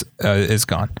Dukes is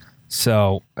gone.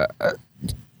 So,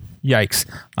 yikes.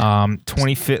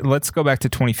 Let's go back to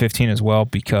 2015 as well,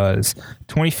 because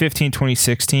 2015,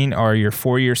 2016 are your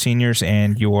 4-year seniors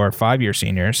and your 5-year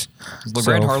seniors.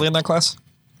 LeGrand Harley in that class?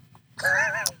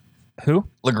 Who?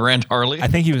 LeGrand Harley? I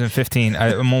think he was in 15.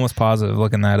 I'm almost positive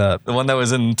looking that up. The one that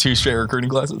was in 2 straight recruiting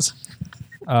classes?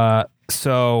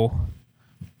 So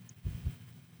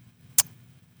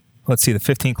let's see. The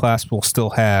 15 class will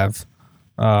still have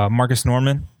Marcus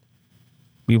Norman.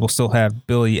 We will still have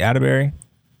Billy Atterbury,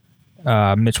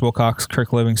 Mitch Wilcox,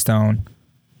 Kirk Livingstone,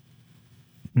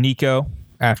 Nico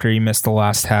after he missed the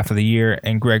last half of the year,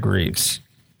 and Greg Reeves,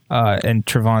 and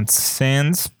Trevon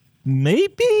Sands.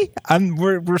 Maybe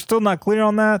we're still not clear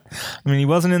on that. I mean, he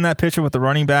wasn't in that picture with the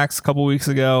running backs a couple weeks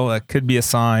ago. That could be a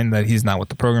sign that he's not with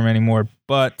the program anymore.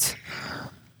 But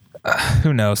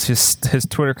who knows? His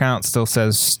Twitter account still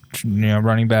says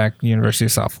running back, University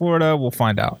of South Florida. We'll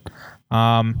find out.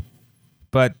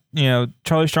 But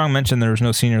Charlie Strong mentioned there was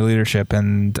no senior leadership,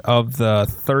 and of the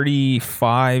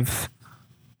 35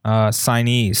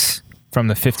 signees from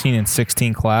the 15 and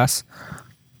 16 class,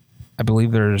 I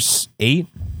believe there's 8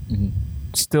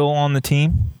 still on the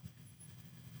team.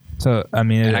 So, I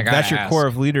mean, that's your core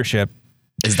of leadership.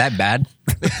 Is that bad?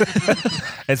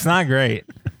 It's not great.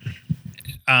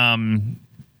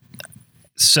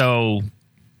 So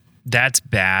that's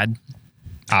bad,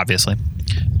 obviously,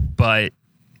 but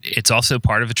it's also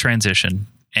part of a transition.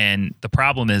 And the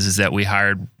problem is that we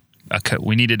hired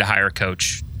we needed to hire a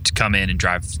coach to come in and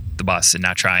drive the bus and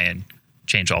not try and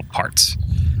change all parts.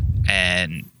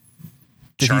 And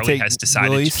Did Charlie has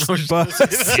decided. Bus?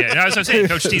 Yeah, that's what I'm saying.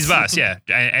 Coach T's bus. Yeah,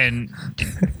 and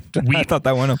I thought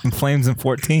that went up in flames in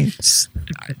 14.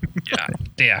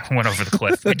 Yeah, went over the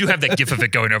cliff. We do have that gif of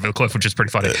it going over the cliff, which is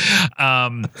pretty funny.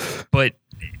 But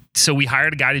so we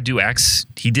hired a guy to do X.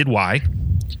 He did Y.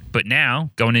 But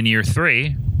now going into year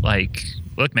 3, like,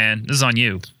 look, man, this is on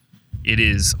you. It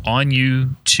is on you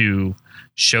to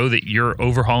show that you're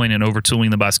overhauling and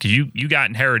overtooling the bus, because you got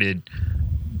inherited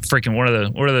freaking what are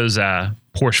those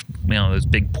Porsche, those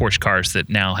big Porsche cars that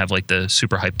now have like the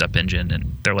super hyped up engine,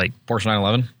 and they're like Porsche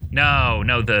 911? No,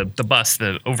 the bus,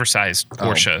 the oversized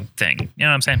Porsche thing. You know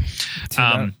what I'm saying?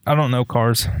 I don't know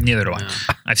cars. Neither do I.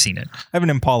 I've seen it. I have an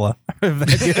Impala.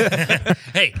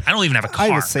 Hey, I don't even have a car. I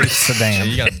have a safe sedan.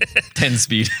 You got 10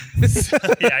 speed.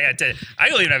 Yeah, I got 10. I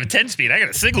don't even have a 10 speed. I got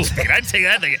a single speed. I'd take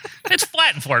that thing. It's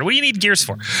flat in Florida. What do you need gears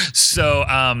for? So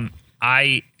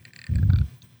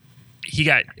he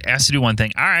got asked to do one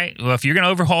thing. All right, well, if you're going to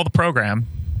overhaul the program,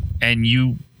 and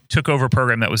you took over a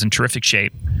program that was in terrific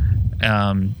shape,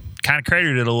 kind of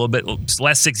cratered it a little bit,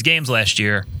 last 6 games last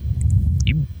year,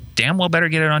 you damn well better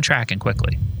get it on track and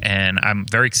quickly. And I'm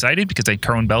very excited because I think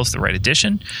Curlin Bell's the right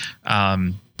addition.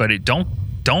 But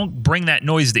don't bring that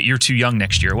noise that you're too young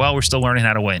next year. Well, we're still learning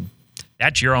how to win.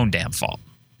 That's your own damn fault.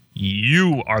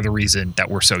 You are the reason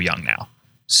that we're so young now.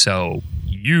 So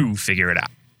you figure it out.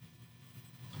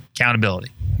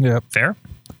 Accountability. Yep. Fair?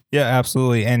 Yeah,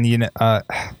 absolutely. And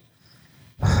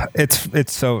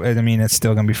it's so, I mean, it's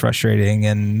still going to be frustrating,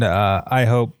 and I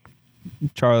hope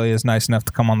Charlie is nice enough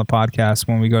to come on the podcast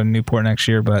when we go to Newport next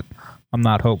year, but I'm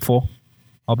not hopeful.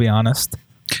 I'll be honest.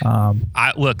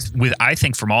 I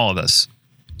think from all of us,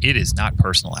 it is not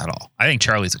personal at all. I think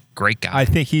Charlie's a great guy. I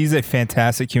think he's a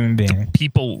fantastic human being.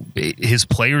 His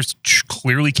players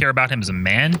clearly care about him as a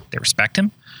man. They respect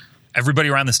him. everybody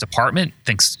around this department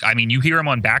thinks, I mean, you hear him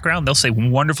on background, they'll say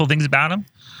wonderful things about him.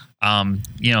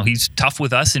 He's tough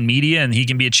with us in media, and he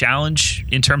can be a challenge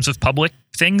in terms of public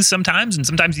things sometimes. And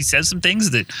sometimes he says some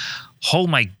things that, oh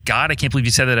my God, I can't believe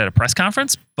you said that at a press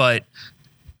conference. But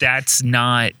that's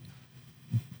not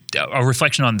a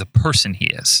reflection on the person he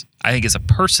is. I think as a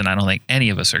person, I don't think any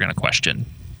of us are going to question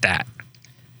that.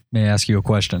 May I ask you a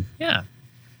question? Yeah.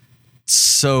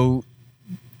 So,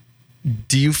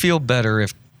 do you feel better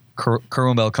if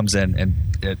Kerwin Bell comes in and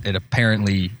it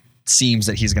apparently seems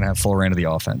that he's going to have full reign of the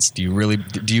offense? Do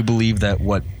you believe that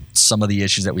what some of the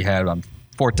issues that we had on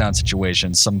fourth down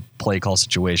situations, some play call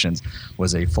situations,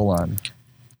 was a full on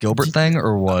Gilbert thing,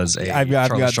 or was a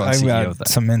Charlie Strong CEO thing?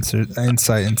 Some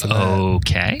insight into that.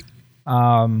 Okay.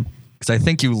 Because I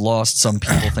think you lost some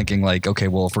people thinking like, okay,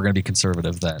 well, if we're going to be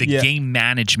conservative, then the game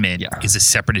management is a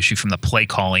separate issue from the play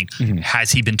calling. Mm-hmm.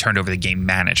 Has he been turned over the game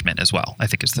management as well? I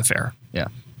think is the fair. Yeah.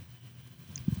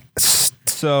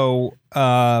 So,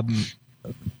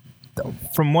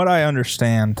 from what I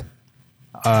understand,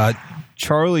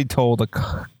 Charlie told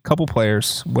a couple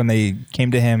players when they came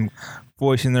to him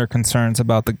voicing their concerns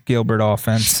about the Gilbert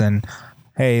offense and,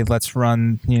 hey, let's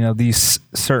run, these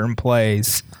certain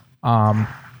plays.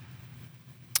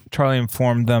 Charlie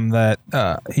informed them that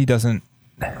he doesn't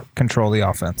control the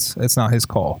offense. It's not his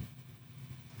call.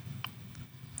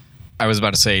 I was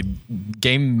about to say,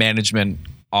 game management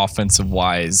offensive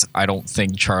wise, I don't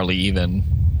think Charlie even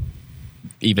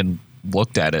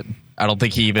looked at it. I don't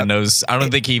think he even knows. I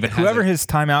don't think he even whoever his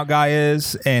timeout guy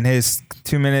is and his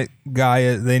 2-minute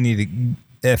guy, they need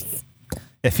to,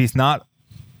 if he's not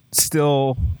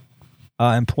still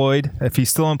employed, if he's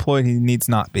still employed, he needs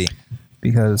not be,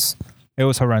 because it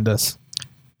was horrendous.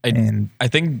 I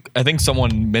think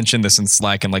someone mentioned this in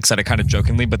Slack and said it kind of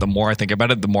jokingly, but the more I think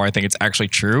about it, the more I think it's actually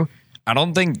true. I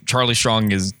don't think Charlie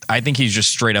Strong I think he's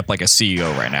just straight up like a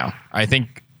CEO right now. I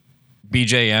think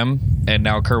BJM and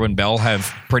now Kerwin Bell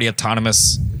have pretty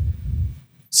autonomous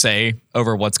say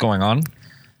over what's going on.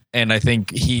 And I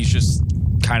think he's just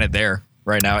kind of there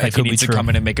right now. If he needs to come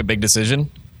in and make a big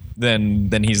decision,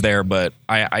 then he's there. But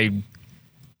I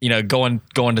going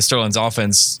to Sterling's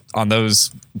offense on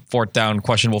those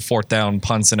questionable fourth down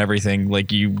punts and everything,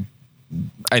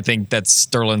 I think that's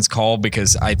Sterling's call,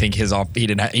 because I think he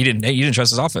didn't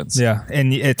trust his offense. Yeah,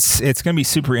 and it's going to be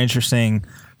super interesting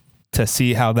to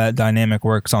see how that dynamic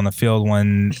works on the field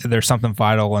when there's something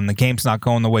vital and the game's not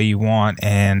going the way you want,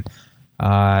 and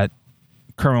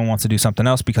Kerwin wants to do something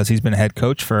else because he's been a head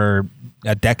coach for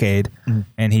a decade,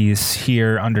 and he's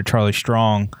here under Charlie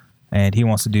Strong, and he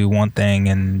wants to do one thing,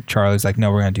 and Charlie's like, no,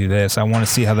 we're going to do this. I want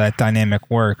to see how that dynamic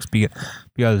works,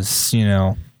 because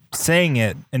saying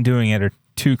it and doing it are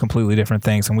two completely different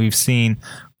things. And we've seen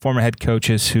former head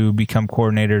coaches who become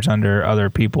coordinators under other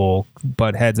people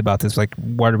butt heads about this. Like,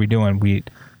 what are we doing?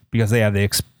 Because they have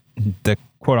the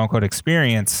quote unquote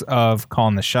experience of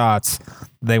calling the shots.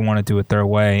 They want to do it their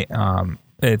way.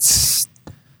 It's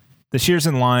this year's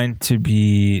in line to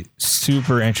be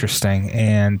super interesting.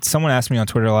 And someone asked me on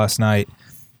Twitter last night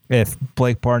if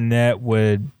Blake Barnett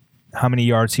how many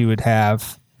yards he would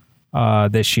have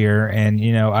this year. And,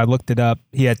 I looked it up.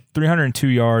 He had 302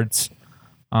 yards.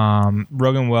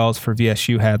 Rogan Wells for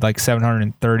VSU had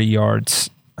 730 yards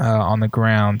on the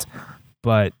ground.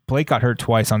 But Blake got hurt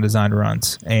twice on designed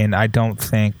runs. And I don't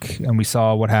think, and we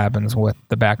saw what happens with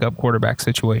the backup quarterback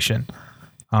situation.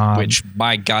 Which,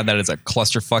 my God, that is a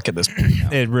clusterfuck at this point now.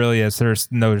 It really is. There's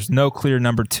no clear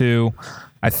number two.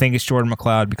 I think it's Jordan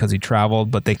McLeod because he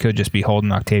traveled, but they could just be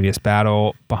holding Octavius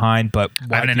Battle behind. But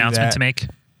I have an announcement to make.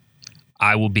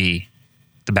 I will be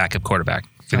the backup quarterback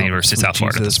for the University of South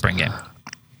Florida at the spring game.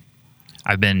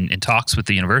 I've been in talks with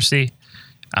the university.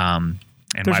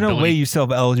 And there's no way you still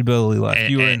have eligibility left.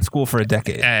 You were in school for a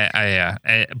decade.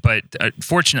 But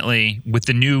fortunately, with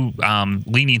the new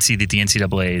leniency that the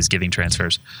NCAA is giving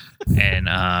transfers and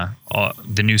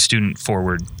the new student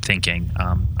forward thinking,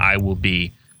 I will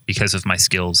be, because of my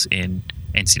skills in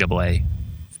NCAA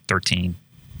 13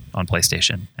 on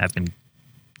PlayStation,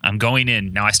 I'm going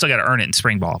in. Now, I still got to earn it in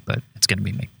spring ball, but it's going to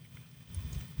be me.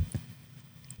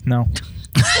 No.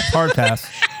 Hard pass.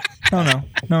 No.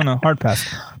 Hard pass.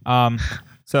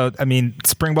 So,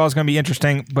 spring ball is going to be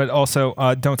interesting, but also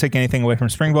don't take anything away from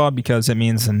spring ball because it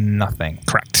means nothing.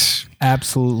 Correct.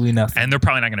 Absolutely nothing. And they're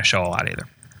probably not going to show a lot either.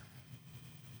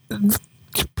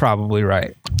 Probably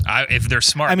right. If they're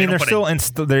smart.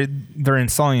 They're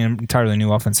installing an entirely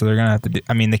new offense, so they're going to have to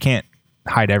they can't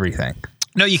hide everything.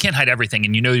 No, you can't hide everything,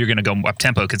 and you're going to go up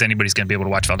tempo because anybody's going to be able to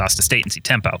watch Valdosta State and see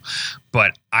tempo.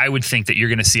 But I would think that you're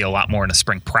going to see a lot more in a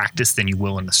spring practice than you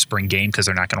will in the spring game because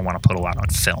they're not going to want to put a lot on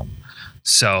film.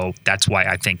 So that's why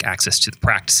I think access to the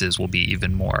practices will be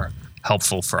even more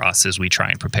helpful for us as we try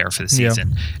and prepare for the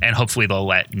season. And hopefully they'll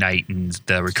let Knight and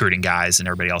the recruiting guys and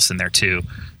everybody else in there too,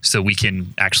 so we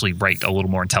can actually write a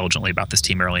little more intelligently about this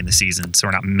team early in the season, so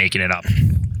we're not making it up.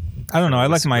 I don't know. I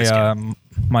like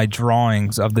my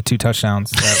drawings of the 2 touchdowns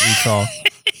that we saw.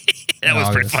 That was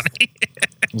pretty funny.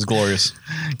 It was glorious.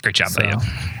 Great job by you.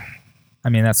 I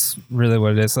mean, that's really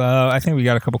what it is. I think we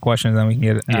got a couple questions, then we can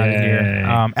get out of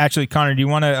here. Actually, Connor, do you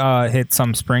want to hit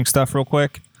some spring stuff real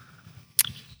quick?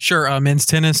 Sure. Men's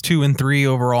tennis 2-3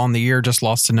 overall in the year. Just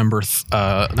lost to number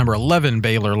 11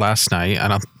 Baylor last night.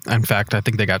 In fact, I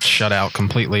think they got shut out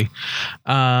completely.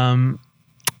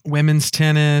 Women's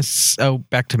tennis. Oh,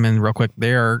 back to men real quick.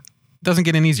 Doesn't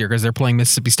get any easier because they're playing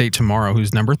Mississippi State tomorrow,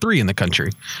 who's number 3 in the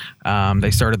country. They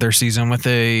started their season with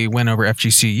a win over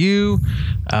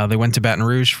FGCU. They went to Baton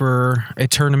Rouge for a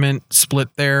tournament split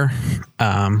there.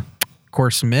 Of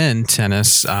course, men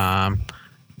tennis.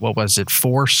 What was it?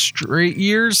 4 straight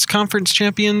years conference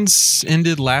champions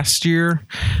ended last year.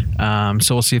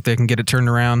 So we'll see if they can get it turned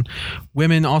around.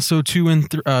 Women also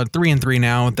 3-3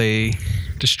 now. They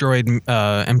destroyed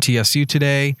MTSU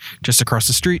today, just across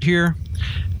the street here.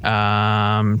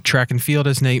 Track and field,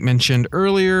 as Nate mentioned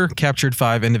earlier, captured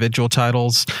 5 individual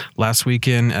titles last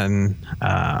weekend and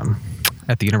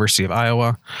at the University of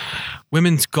Iowa.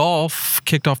 Women's golf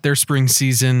kicked off their spring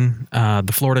season.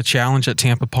 The Florida Challenge at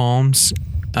Tampa Palms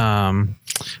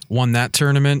won that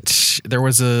tournament. There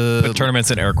was Put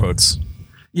tournaments in air quotes.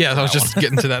 Yeah, I was just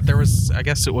getting to that. There was, I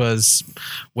guess it was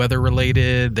weather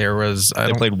related. There was,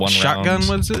 they played one shotgun, round.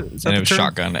 was it? Is that And the it was term?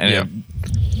 shotgun. And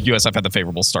USF had the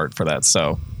favorable start for that.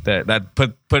 So that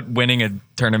put winning a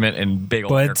tournament in big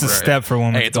old But air it's a quotes. step for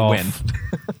women's Hey, it's golf. a win.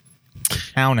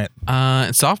 Count it.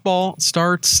 Softball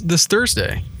starts this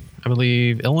Thursday. I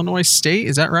believe Illinois State.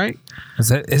 Is that right? Is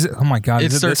it? Oh my God!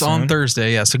 It is starts this on soon?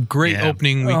 Thursday. Yeah, it's a great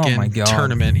opening Oh my weekend God.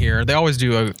 tournament here. They always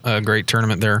do a great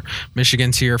tournament there.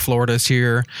 Michigan's here. Florida's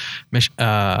here.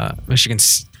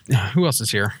 Michigan's. Who else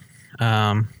is here?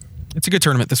 It's a good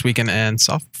tournament this weekend. And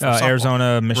softball.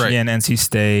 Arizona, Michigan, NC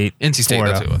State, NC State.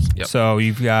 Florida. That's who it was. Yep. So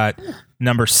you've got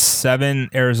number 7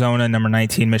 Arizona, number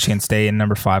 19 Michigan State, and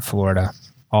number 5 Florida.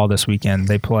 All this weekend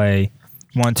they play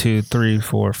 5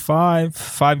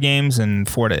 games in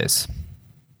 4 days.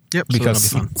 Yep. Because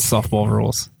so that'll be fun. softball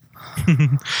rules.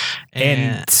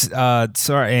 and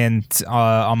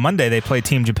on Monday they play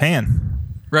Team Japan.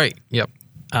 Right. Yep.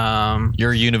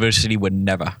 Your university would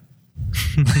never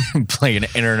play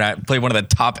one of the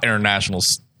top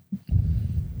internationals.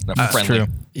 That's true.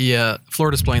 Yeah,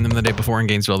 Florida's playing them the day before in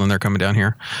Gainesville, and they're coming down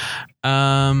here.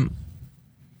 And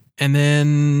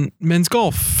then men's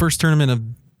golf, first tournament of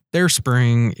their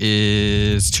spring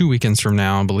is 2 weekends from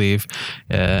now, I believe,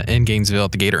 in Gainesville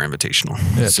at the Gator Invitational.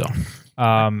 Yep. So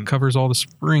covers all the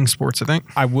spring sports, I think.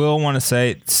 I will want to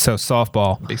say, so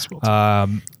softball. Baseball.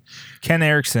 Ken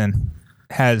Erickson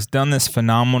has done this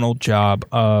phenomenal job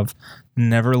of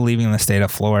never leaving the state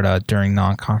of Florida during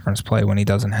non-conference play when he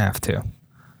doesn't have to.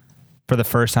 For the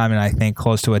first time in, I think,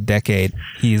 close to a decade,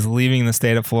 he's leaving the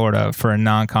state of Florida for a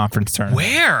non-conference tournament.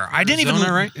 Where? I didn't even.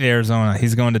 Right? Arizona.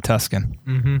 He's going to Tuscan.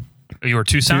 Mm-hmm. You were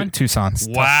Tucson? Tucson's.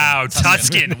 Wow,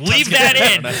 Tuscan. Leave that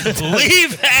in.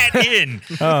 Leave that in.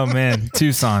 Oh, man.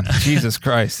 Tucson. Jesus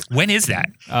Christ. When is that?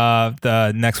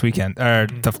 The next weekend, or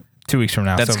 2 weeks from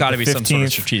now. That's So got to the be some sort of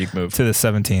 15th strategic move. to the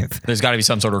 17th. There's got to be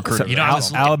some sort of recruiting. You know, I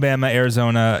was Alabama,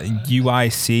 Arizona,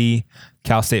 UIC,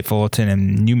 Cal State Fullerton,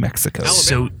 and New Mexico.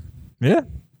 So Yeah.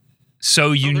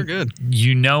 they're good.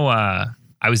 You know,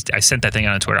 I sent that thing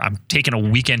on Twitter. I'm taking a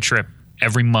weekend trip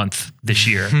every month this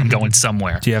year. I'm going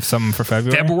somewhere. Do you have something for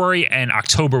February? February and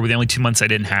October were the only 2 months I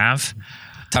didn't have.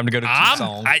 Time to go to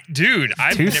Tucson.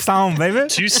 Tucson, baby.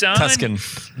 Tucson, Tuscan.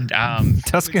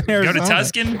 Tuscan, Go Arizona. to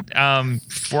Tuscan.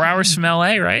 4 hours from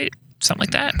LA, right? Something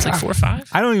like that. It's like 4 or 5.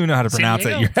 I don't even know how to San pronounce it.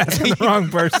 Diego. You're asking the wrong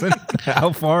person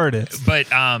how far it is. But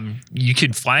you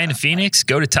could fly into Phoenix,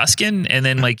 go to Tuscan, and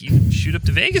then like you shoot up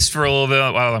to Vegas for a little bit.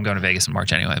 Well, I'm going to Vegas in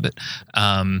March anyway, but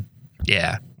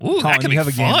yeah. Ooh, that Colin, could you be have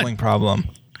a fun. gambling problem.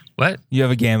 What? You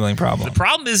have a gambling problem. The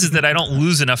problem is that I don't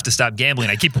lose enough to stop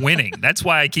gambling. I keep winning. That's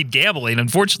why I keep gambling.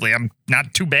 Unfortunately, I'm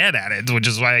not too bad at it, which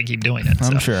is why I keep doing it.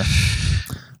 I'm so. sure.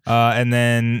 And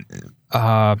then,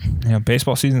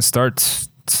 baseball season starts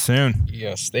soon.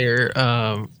 Yes, they're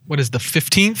what is the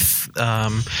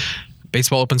 15th?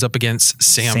 Baseball opens up against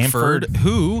Samford.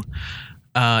 Who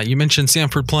you mentioned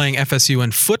Samford playing FSU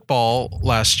in football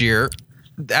last year.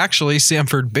 actually,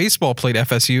 Samford baseball played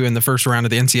FSU in the first round of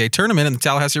the NCAA tournament in the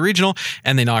Tallahassee Regional,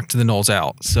 and they knocked the Noles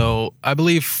out. So I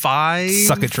believe 5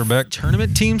 Suck it, Trebek.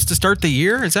 tournament teams to start the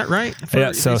year. Is that right?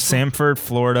 Yeah, so Samford,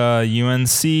 Florida,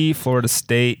 UNC, Florida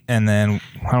State, and then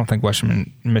I don't think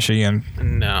Western Michigan.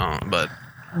 No, but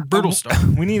brutal start.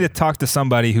 We need to talk to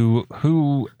somebody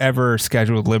whoever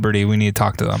scheduled Liberty. We need to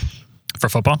talk to them. For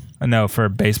football? No, for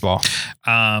baseball.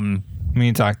 We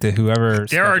need to talk to whoever.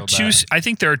 There are scheduled that. I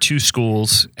think there are 2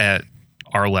 schools at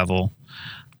our level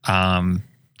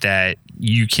that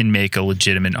you can make a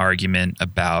legitimate argument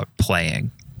about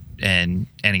playing in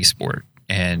any sport.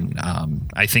 And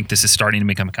I think this is starting to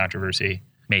become a controversy.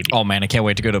 Maybe. Oh man, I can't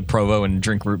wait to go to Provo and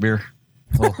drink root beer.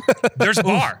 There's a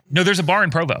bar. No, there's a bar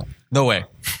in Provo. No way.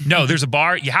 No, there's a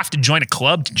bar. You have to join a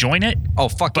club to join it. Oh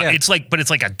fuck But yeah. it's like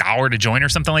 $1 to join or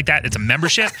something like that. It's a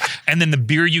membership, and then the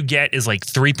beer you get is like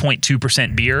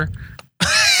 3.2% beer.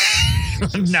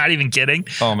 I'm not even kidding.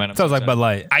 Oh man, I'm Sounds so like excited. Bud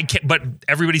Light. I can't. But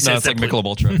everybody No, says it's like that Michelob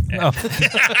Ultra.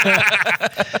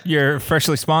 Your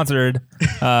freshly sponsored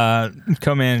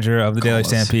co-manager of the Daily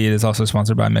Stampede is also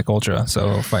sponsored by Mick Ultra,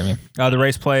 so fight me. The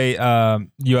race play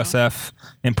USF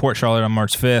in Port Charlotte on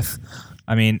March 5th.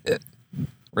 I mean,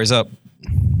 Raise up,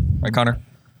 right, Connor?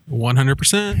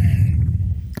 100%.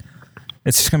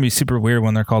 it's just gonna be super weird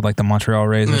when they're called like the Montreal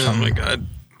Rays or Oh something. my God.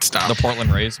 Stop. The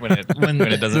Portland Rays when it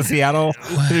The doesn't. Seattle,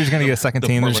 they're just gonna get a second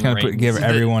team. They're just gonna Portland give Rains.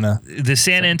 everyone a. the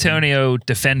San Antonio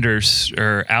Defenders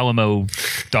or Alamo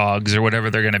Dogs or whatever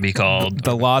they're going to be called.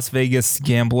 The Las Vegas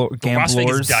gamblers. Las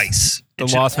Vegas Dice. The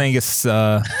Las Vegas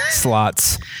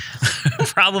slots.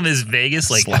 The problem is Vegas,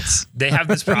 like they have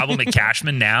this problem at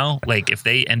Cashman now. Like if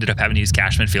they ended up having to use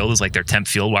Cashman Field as like their 10th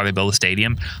field while they build a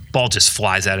stadium, ball just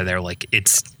flies out of there like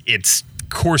it's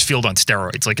Coors Field on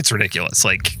steroids. Like it's ridiculous.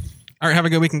 Like All right, have a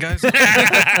good weekend, guys.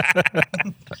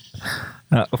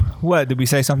 What did we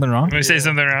say something wrong? Let me say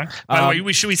something wrong. By the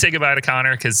way, should we say goodbye to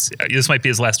Connor because this might be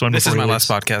his last one. This is before my he last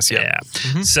leaves. podcast. Yeah.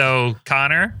 So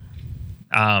Connor,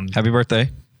 Happy birthday.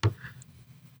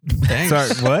 Thanks. Sorry,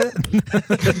 what?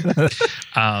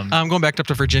 I'm going back up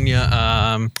to Virginia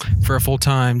for a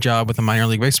full-time job with a minor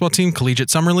league baseball team, Collegiate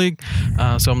Summer League.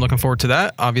 So I'm looking forward to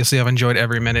that. Obviously, I've enjoyed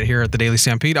every minute here at the Daily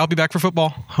Stampede. I'll be back for football,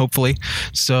 hopefully.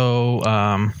 So,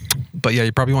 but yeah,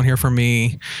 you probably won't hear from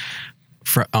me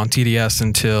on TDS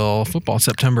until football,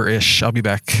 September-ish. I'll be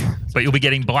back. but you'll be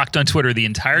getting blocked on Twitter the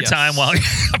entire Yes. time while you're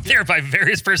up there by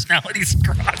various personalities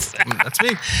across. That's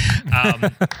me.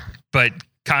 But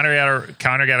Connor got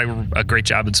a great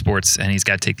job in sports, and he's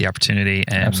got to take the opportunity,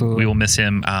 and Absolutely. we will miss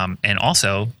him. And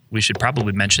also, we should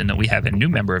probably mention that we have a new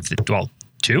member of the, well,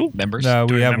 2 Members. No,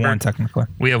 Do we we have remember? one technically.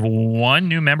 We have 1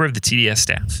 new member of the TDS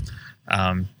staff,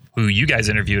 who you guys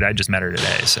interviewed. I just met her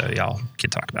today, so y'all can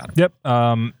talk about it. Yep.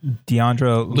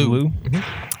 Deandra Lou.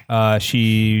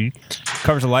 She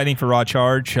covers the lighting for Raw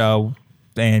Charge,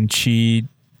 and she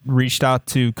reached out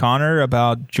to Connor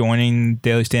about joining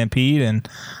Daily Stampede, and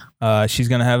she's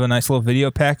going to have a nice little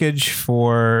video package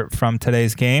from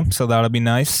today's game, so that'll be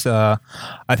nice. I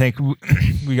think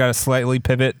we got to slightly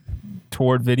pivot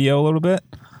toward video a little bit,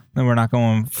 and we're not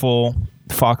going full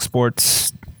Fox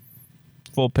Sports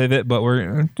full pivot, but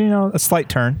we're a slight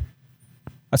turn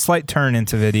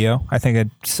into video. I think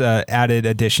it's added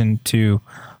addition to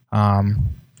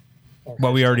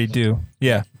what we already do.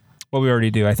 Yeah, what we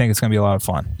already do. I think it's going to be a lot of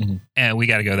fun. And we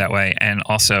got to go that way. And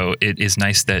also, it is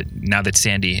nice that now that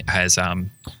Sandy has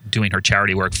doing her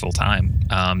charity work full time,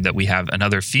 that we have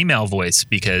another female voice,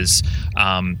 because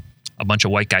a bunch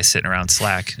of white guys sitting around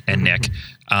Slack and Nick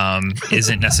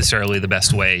isn't necessarily the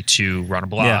best way to run a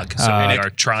blog. Yeah, So we are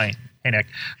trying. Hey, Nick.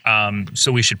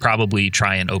 So we should probably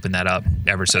try and open that up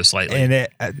ever so slightly. And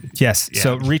yes, Yeah.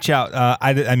 so reach out.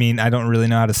 I mean, I don't really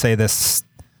know how to say this.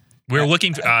 We're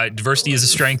looking for diversity is a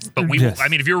strength, but Yes. I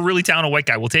mean, if you're a really talented white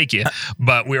guy, we'll take you.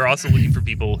 But we're also looking for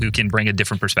people who can bring a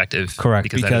different perspective. Correct,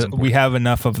 Because, that is because important. we have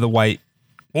enough of the white.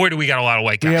 Boy, do we got a lot of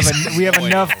white We guys. have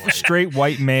enough straight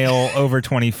white male over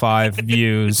 25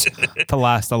 views to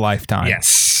last a lifetime.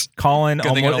 Yes. Colin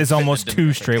Good thing I don't is fit almost the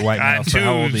 2 straight white I'm males for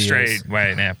how old too he straight. is.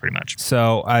 Right, yeah, pretty much.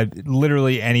 So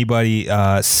literally anybody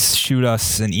shoot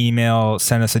us an email,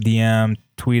 send us a DM,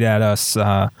 tweet at us,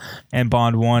 and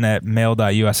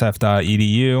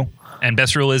bond1@mail.usf.edu. And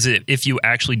best rule is if you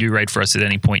actually do write for us at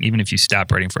any point, even if you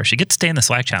stop writing for us, you get to stay in the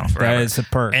Slack channel forever. That is a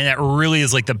perk. And that really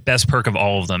is like the best perk of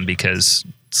all of them, because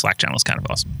Slack channel is kind of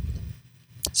awesome.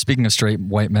 Speaking of straight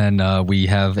white men, we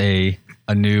have a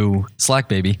new Slack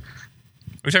baby.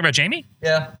 Are we talking about Jamie?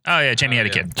 Yeah. Oh, yeah, Jamie had a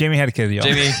kid. Jamie had a kid, y'all.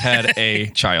 Jamie had a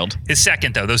child. His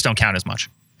second, though, those don't count as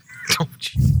much.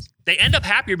 They end up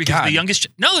happier because the youngest.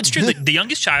 No, it's true. The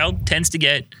youngest child tends to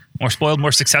get more spoiled,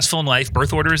 more successful in life.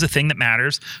 Birth order is a thing that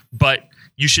matters, but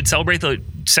you should celebrate the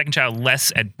second child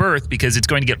less at birth because it's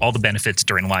going to get all the benefits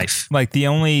during life. Like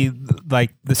the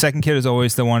second kid is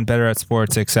always the one better at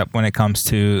sports, except when it comes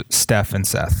to Steph and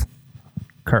Seth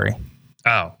Curry.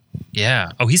 Oh, yeah.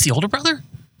 Oh, he's the older brother?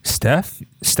 Steph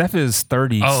is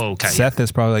 30. Oh, okay. Seth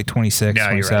is probably like 26, Yeah,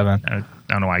 27. you're right.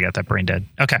 I don't know why I got that brain dead.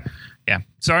 Okay. Yeah.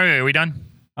 Sorry, are we done?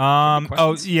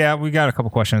 Oh yeah, we got a couple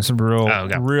questions.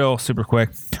 Real super quick.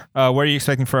 What are you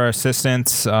expecting for our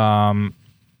assistants?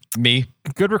 Me.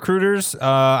 Good recruiters.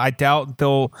 I doubt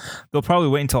they'll probably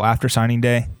wait until after signing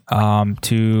day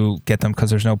to get them because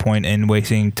there's no point in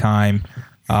wasting time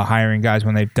hiring guys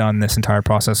when they've done this entire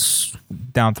process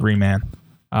down 3-man.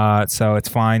 So it's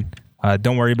fine.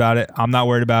 Don't worry about it. I'm not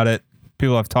worried about it.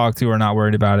 People I've talked to are not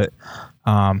worried about it.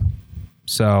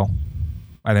 So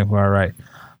I think we're all right.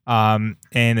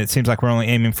 And it seems like we're only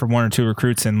aiming for 1 or 2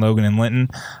 recruits in Logan and Linton.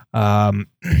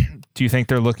 Do you think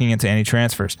they're looking into any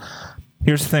transfers?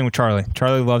 Here's the thing with Charlie.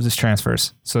 Charlie loves his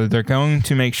transfers. So they're going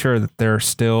to make sure that there are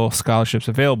still scholarships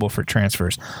available for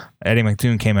transfers. Eddie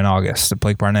McDoon came in August.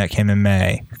 Blake Barnett came in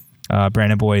May.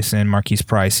 Brandon Boyce and Marquise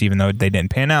Price, even though they didn't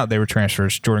pan out, they were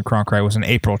transfers. Jordan Cronkite was an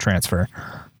April transfer.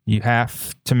 You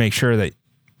have to make sure that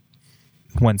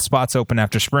when spots open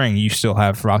after spring, you still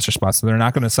have roster spots. So they're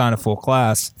not going to sign a full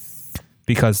class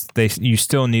because you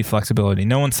still need flexibility.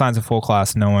 No one signs a full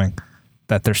class knowing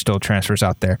that there's still transfers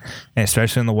out there. And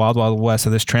especially in the wild west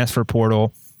of this transfer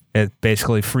portal, it's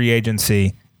basically free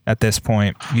agency at this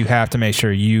point. You have to make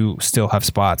sure you still have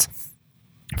spots.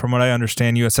 From what I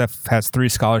understand, USF has 3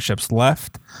 scholarships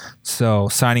left. So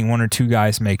signing 1 or 2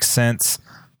 guys makes sense.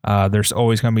 There's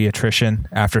always going to be attrition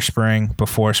after spring,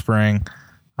 before spring.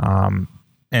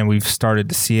 And we've started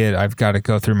to see it. I've got to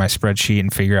go through my spreadsheet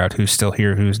and figure out who's still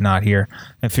here, who's not here,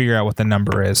 and figure out what the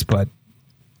number is. But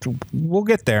we'll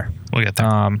get there.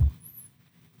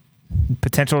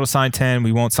 Potential to sign 10.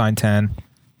 We won't sign 10.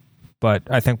 But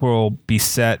I think we'll be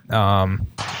set.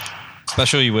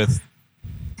 Especially with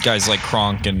guys like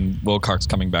Kronk and Wilcox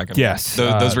coming back. Yes.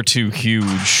 Those were 2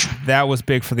 huge. That was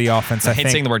big for the offense. I hate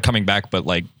saying the word coming back, but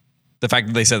like the fact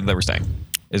that they said that they were staying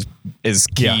is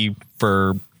key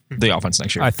for the offense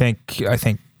next year. I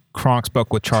think Kronk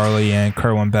spoke with Charlie and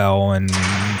Kerwin Bell and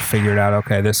figured out,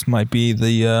 okay, this might be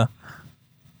the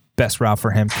best route for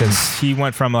him because he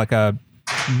went from like a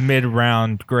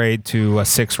mid-round grade to a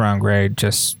 6th-round grade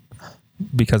just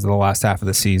because of the last half of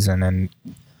the season, and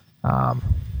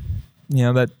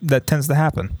that tends to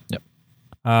happen. Yep.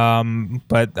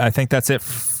 But I think that's it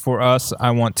for us.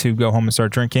 I want to go home and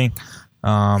start drinking.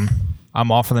 I'm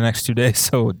off for the next 2 days,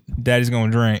 so Daddy's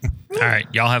going to drink. All right.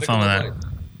 Y'all have fun with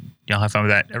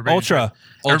that. Everybody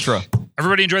Ultra.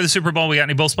 Everybody enjoy the Super Bowl. We got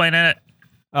any Bulls playing in it?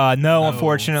 No,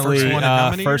 unfortunately.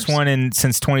 First one in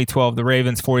since 2012. The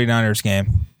Ravens 49ers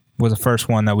game was the first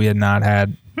one that we had not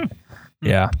had.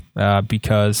 Yeah,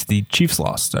 because the Chiefs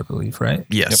lost, I believe, right?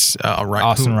 Yes.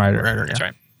 Austin Ryder. That's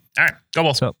right. All right. Go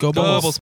Bulls. So, go Bulls.